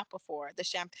seen that before. The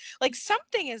champ, like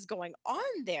something is going on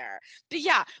there. But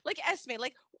yeah, like Esme,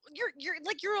 like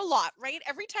you're a lot, right?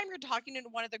 Every time you're talking to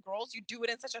one of the girls, you do it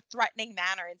in such a threatening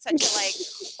manner, in such a like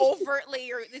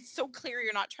overtly, or it's so clear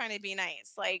you're not trying to be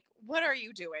nice. Like, what are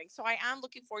you doing? So I am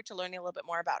looking forward to learning a little bit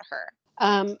more about her.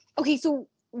 Okay, so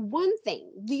one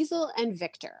thing, Liesel and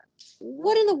Victor.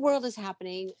 What in the world is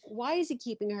happening? Why is he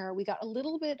keeping her? We got a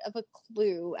little bit of a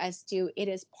clue as to it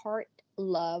is part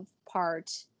love,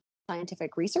 part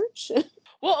scientific research.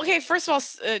 Well, okay, first of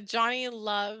all, Johnny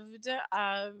loved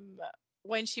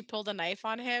when she pulled a knife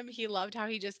on him. He loved how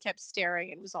he just kept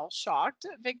staring and was all shocked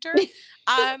at Victor.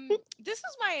 This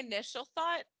is my initial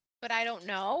thought, but I don't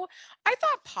know. I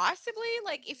thought possibly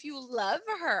like if you love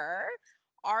her,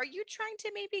 are you trying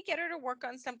to maybe get her to work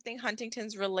on something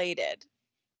Huntington's related?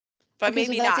 But Okay,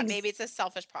 so maybe that's not. Maybe it's a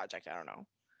selfish project. I don't know.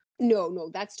 no,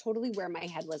 that's totally where my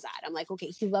head was at. I'm like, okay,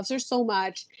 he loves her so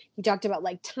much. He talked about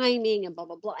like timing and blah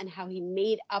blah blah and how he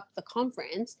made up the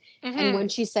conference. And when Hmm.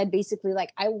 she said basically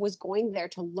like I was going there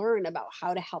to learn about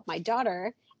how to help my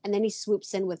daughter, and then he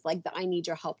swoops in with like the I need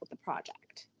your help with the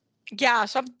project. Yeah,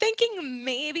 so I'm thinking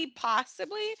maybe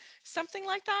possibly something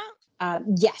like that.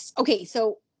 Yes. Okay.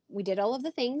 So we did all of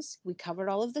the things. We covered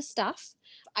all of the stuff.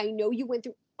 I know you went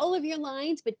through all of your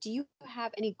lines, but do you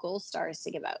have any gold stars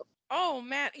to give out? Oh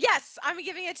man. Yes, I'm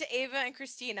giving it to Ava and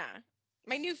Christina.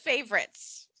 My new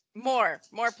favorites. More,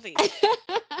 please.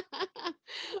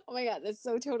 Oh my God, that's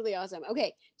so totally awesome.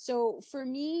 Okay, so for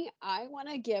me, I want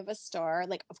to give a star.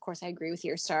 Like, of course, I agree with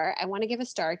your star. I want to give a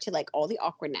star to like all the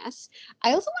awkwardness.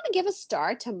 I also want to give a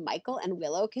star to Michael and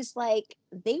Willow because like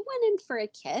they went in for a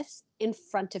kiss in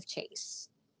front of Chase.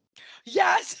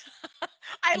 Yes.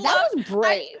 I That love was I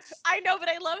brave. I know, but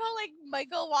I love how like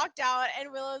Michael walked out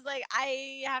and Willow's like,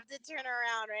 I have to turn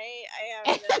around, right? I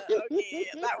have to okay.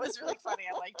 That was really funny.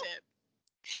 I liked it.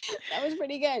 That was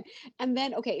pretty good. And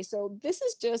then, okay, so this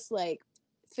is just like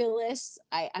Phyllis.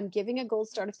 I'm giving a gold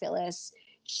star to Phyllis.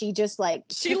 She just like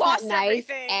She took that lost knife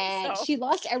everything. and So she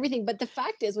lost everything. But the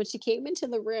fact is, when she came into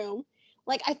the room,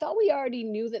 like I thought we already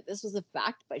knew that this was a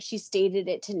fact, but she stated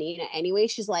it to Nina anyway.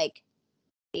 She's like,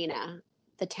 Nina,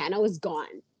 the Tano is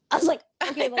gone. I was like,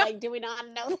 okay, but like, do we not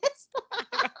know this?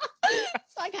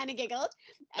 So I kind of giggled.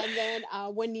 And then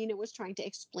when Nina was trying to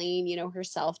explain,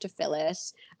 herself to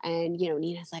Phyllis, and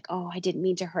Nina's like, "Oh, I didn't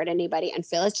mean to hurt anybody," and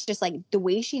Phyllis just like the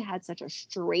way she had such a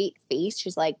straight face.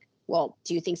 She's like, "Well,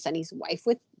 do you think Sonny's wife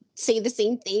would say the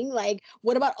same thing? Like,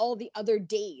 what about all the other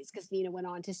days?" Because Nina went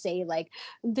on to say like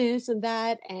this and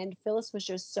that, and Phyllis was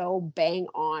just so bang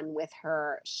on with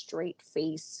her straight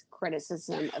face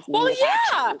criticism of well, Nina's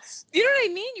yeah. actions. You know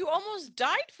what I mean? You almost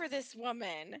died for this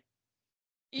woman.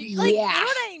 You Yeah. know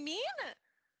what I mean?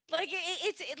 Like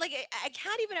like I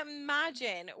can't even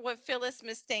imagine what Phyllis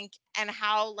must think and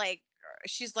how like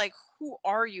she's like, who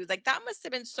are you? Like that must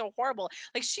have been so horrible.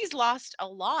 Like she's lost a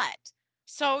lot.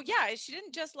 So yeah, she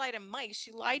didn't just lie to Mike;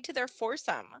 she lied to their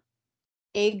foursome.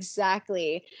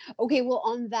 Exactly. Okay, well,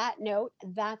 on that note,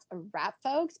 that's a wrap,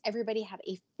 folks. Everybody have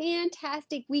a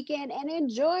fantastic weekend and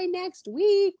enjoy next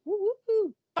week. Woo, woo,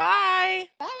 woo.